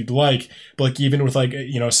this if you'd like. But like, even with like,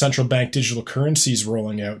 central bank digital currencies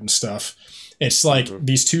rolling out and stuff, it's like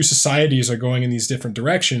these two societies are going in these different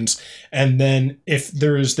directions. And then if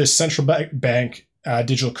there is this central bank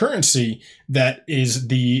digital currency that is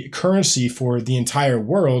the currency for the entire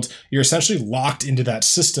world, you're essentially locked into that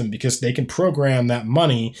system because they can program that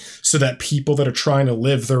money so that people that are trying to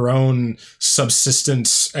live their own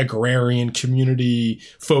subsistence, agrarian, community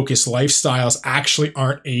focused lifestyles actually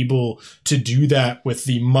aren't able to do that with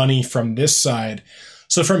the money from this side.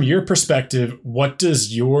 So from your perspective, what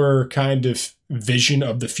does your kind of vision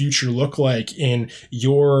of the future look like in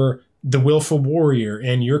the Willful Warrior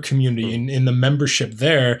and your community in the membership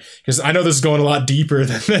there? Because I know this is going a lot deeper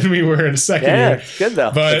than we were in a second here. It's good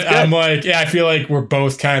though. But I'm like, I feel like we're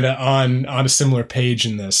both kind of on a similar page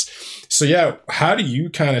in this. So how do you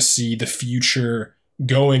kind of see the future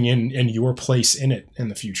going in your place in it in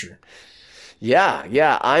the future?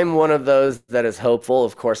 Yeah. I'm one of those that is hopeful.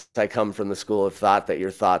 Of course, I come from the school of thought that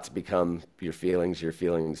your thoughts become your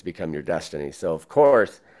feelings become your destiny. So of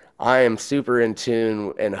course, I am super in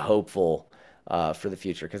tune and hopeful for the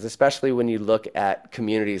future, because especially when you look at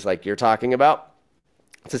communities like you're talking about,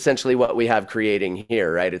 it's essentially what we have creating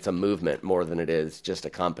here, right? It's a movement more than it is just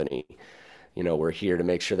a company. We're here to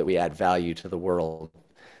make sure that we add value to the world,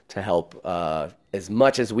 to help as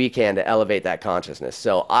much as we can to elevate that consciousness.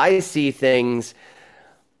 So I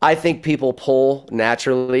think people pull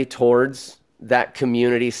naturally towards that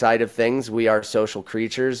community side of things. We are social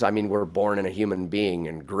creatures. I mean, we're born in a human being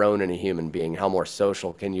and grown in a human being. How more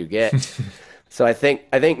social can you get? So I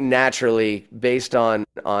think naturally, based on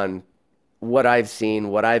what I've seen,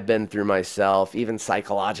 what I've been through myself, even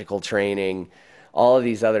psychological training, all of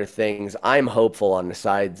these other things, I'm hopeful on the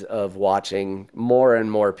sides of watching more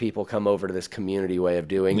and more people come over to this community way of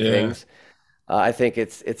doing things. I think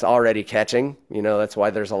it's already catching. That's why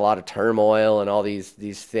there's a lot of turmoil and all these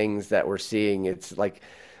things that we're seeing. It's like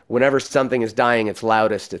whenever something is dying, it's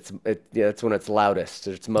loudest. It's when it's loudest.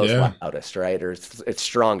 It's most loudest, right? Or it's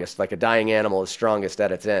strongest. Like a dying animal is strongest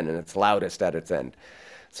at its end, and it's loudest at its end.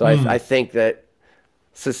 So I think that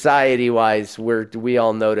society-wise, we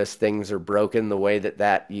all notice things are broken the way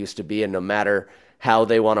that used to be, and no matter how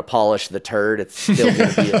they want to polish the turd, it's still going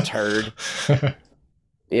to be a turd.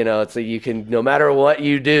 It's no matter what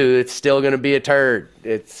you do, it's still going to be a turd.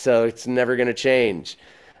 It's never going to change.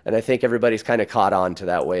 And I think everybody's kind of caught on to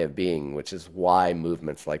that way of being, which is why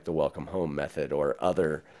movements like the Welcome Home method or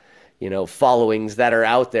other, followings that are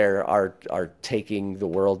out there are taking the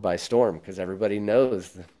world by storm, because everybody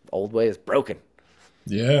knows the old way is broken.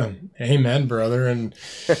 Yeah. Amen, brother. And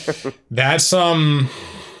that's,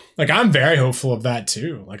 like, I'm very hopeful of that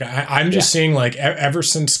too. Like I'm just seeing, like, ever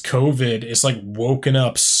since COVID, it's like woken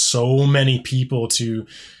up so many people to,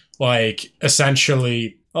 like,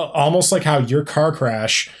 essentially almost like how your car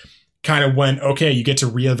crash kind of went, okay, you get to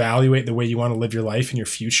reevaluate the way you want to live your life in your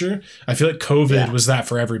future. I feel like COVID was that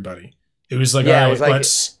for everybody. It was like, all right,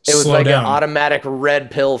 let's slow down. An automatic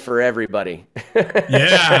red pill for everybody.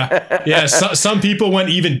 Yeah. Some people went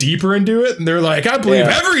even deeper into it, and they're like, I believe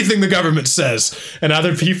everything the government says. And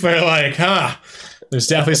other people are like, there's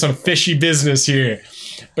definitely some fishy business here.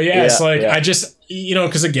 But it's like, I just,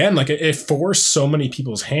 because again, like, it forced so many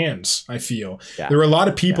people's hands, I feel. Yeah. There were a lot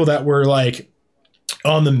of people that were like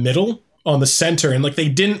on the middle, on the center, and like they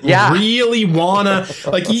didn't really wanna,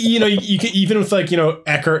 like, you can, even with, like,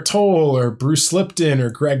 Eckhart Tolle or Bruce Lipton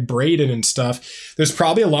or Greg Braden and stuff, there's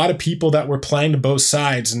probably a lot of people that were playing to both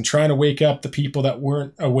sides and trying to wake up the people that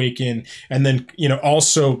weren't awakened, and then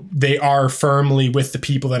also they are firmly with the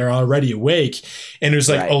people that are already awake. And there's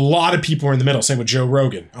like a lot of people were in the middle, same with Joe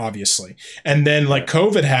Rogan, obviously. And then like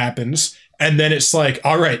COVID happens, and then it's like,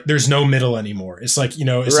 all right, there's no middle anymore. It's like,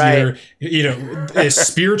 it's either, is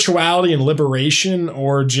spirituality and liberation,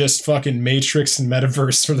 or just fucking Matrix and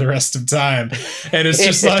metaverse for the rest of time. And it's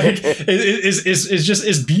just like,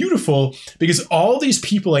 it's beautiful, because all these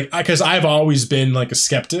people, like, because I've always been like a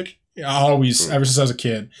skeptic, ever since I was a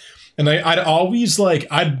kid. And I'd always, like,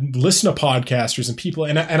 I'd listen to podcasters and people,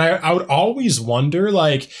 and I would always wonder,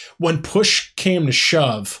 like, when push came to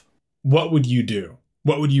shove, what would you do?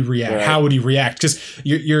 What would you react? Right. How would you react? Because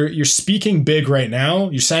you're speaking big right now.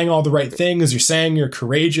 You're saying all the right things. You're saying you're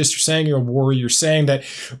courageous. You're saying you're a warrior. You're saying that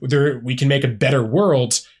we can make a better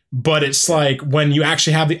world. But it's like, when you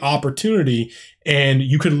actually have the opportunity and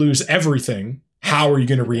you could lose everything, how are you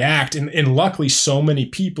going to react? And luckily, so many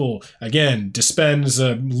people, again,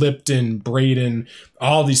 Dispenza, Lipton, Braden,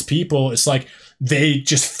 all these people, it's like they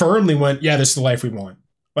just firmly went, yeah, this is the life we want.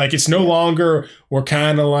 Like, it's no longer, we're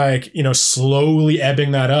kind of like, slowly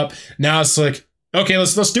ebbing that up. Now it's like, okay,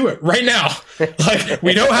 let's do it right now. Like,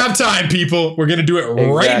 we don't have time, people. We're going to do it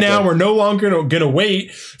right now. We're no longer going to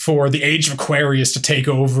wait for the age of Aquarius to take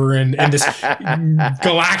over and this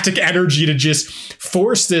galactic energy to just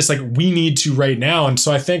force this. Like, we need to right now. And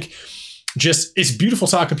so I think just, it's beautiful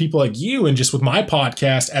talking to people like you, and just with my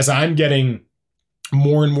podcast, as I'm getting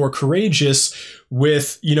more and more courageous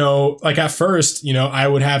with, like, at first, I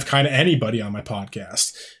would have kind of anybody on my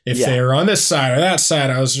podcast. If they were on this side or that side,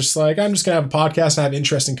 I was just like, I'm just going to have a podcast and have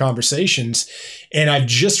interesting conversations. And I've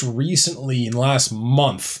just recently, in the last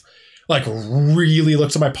month, like, really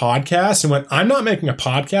looked at my podcast and went, I'm not making a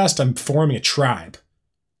podcast, I'm forming a tribe.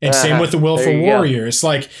 And same with the Willful Warrior. It's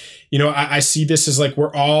like, I see this as like,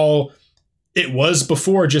 we're all, it was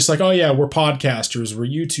before just like, oh yeah, we're podcasters, we're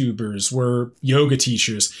YouTubers, we're yoga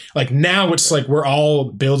teachers. Like, now it's like we're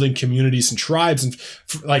all building communities and tribes. And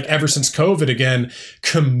like, ever since COVID, again,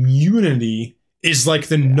 community is like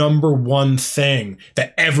the number one thing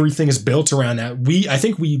that everything is built around. That I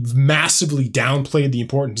think we massively downplayed the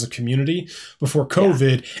importance of community before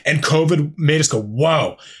COVID, and COVID made us go,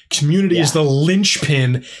 whoa, community is the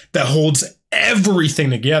linchpin that holds everything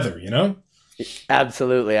together,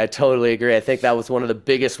 Absolutely. I totally agree. I think that was one of the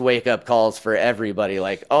biggest wake up calls for everybody.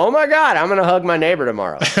 Like, oh my God, I'm going to hug my neighbor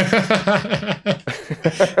tomorrow.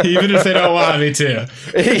 Even if they don't want me to.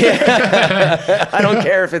 I don't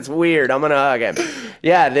care if it's weird. I'm going to hug him.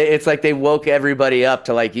 Yeah. It's like they woke everybody up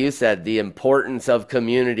to, like you said, the importance of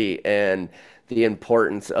community and the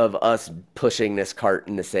importance of us pushing this cart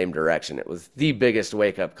in the same direction. It was the biggest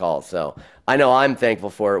wake up call. So I know I'm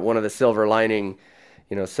thankful for it. One of the silver linings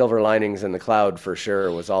in the cloud for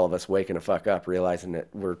sure was all of us waking the fuck up, realizing that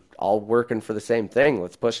we're all working for the same thing.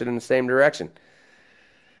 Let's push it in the same direction.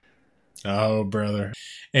 Oh, brother.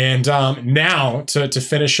 And now to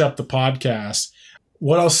finish up the podcast,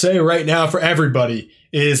 what I'll say right now for everybody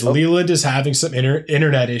is Leland is having some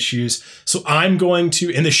internet issues. So I'm going to,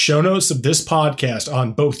 in the show notes of this podcast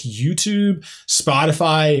on both YouTube,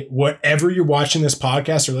 Spotify, whatever you're watching this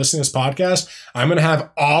podcast or listening to this podcast, I'm going to have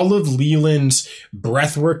all of Leland's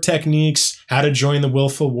breathwork techniques, how to join the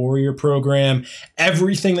Willful Warrior program,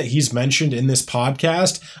 everything that he's mentioned in this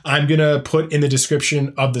podcast, I'm going to put in the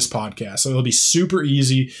description of this podcast. So it'll be super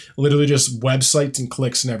easy, literally just websites and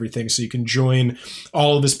clicks and everything. So you can join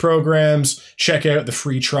all of his programs, check out the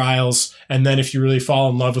free trials, and then if you really fall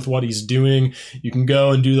in love with what he's doing, you can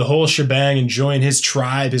go and do the whole shebang and join his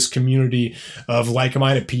tribe, his community of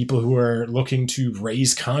like-minded people who are looking to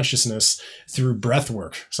raise consciousness through breath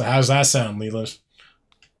work. So how's that sound, Leland?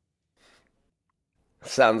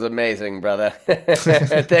 Sounds amazing, brother.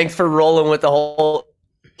 Thanks for rolling with the whole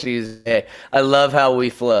Tuesday. I love how we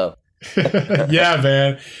flow. Yeah,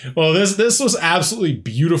 man. Well, this was absolutely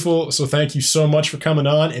beautiful. So thank you so much for coming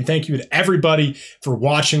on, and thank you to everybody for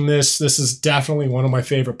watching this. This is definitely one of my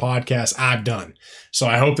favorite podcasts I've done. So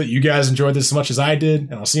I hope that you guys enjoyed this as much as I did,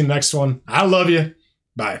 and I'll see you in the next one. I love you.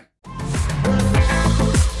 Bye.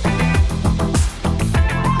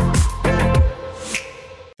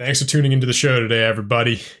 Thanks for tuning into the show today,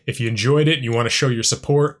 everybody. If you enjoyed it and you want to show your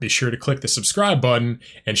support, be sure to click the subscribe button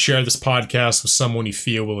and share this podcast with someone you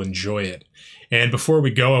feel will enjoy it. And before we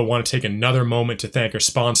go, I want to take another moment to thank our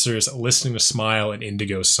sponsors, Listening to Smile and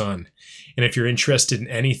Indigo Sun. And if you're interested in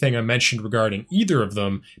anything I mentioned regarding either of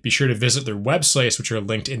them, be sure to visit their websites, which are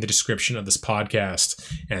linked in the description of this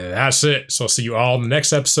podcast. And that's it. So I'll see you all in the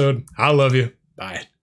next episode. I love you. Bye.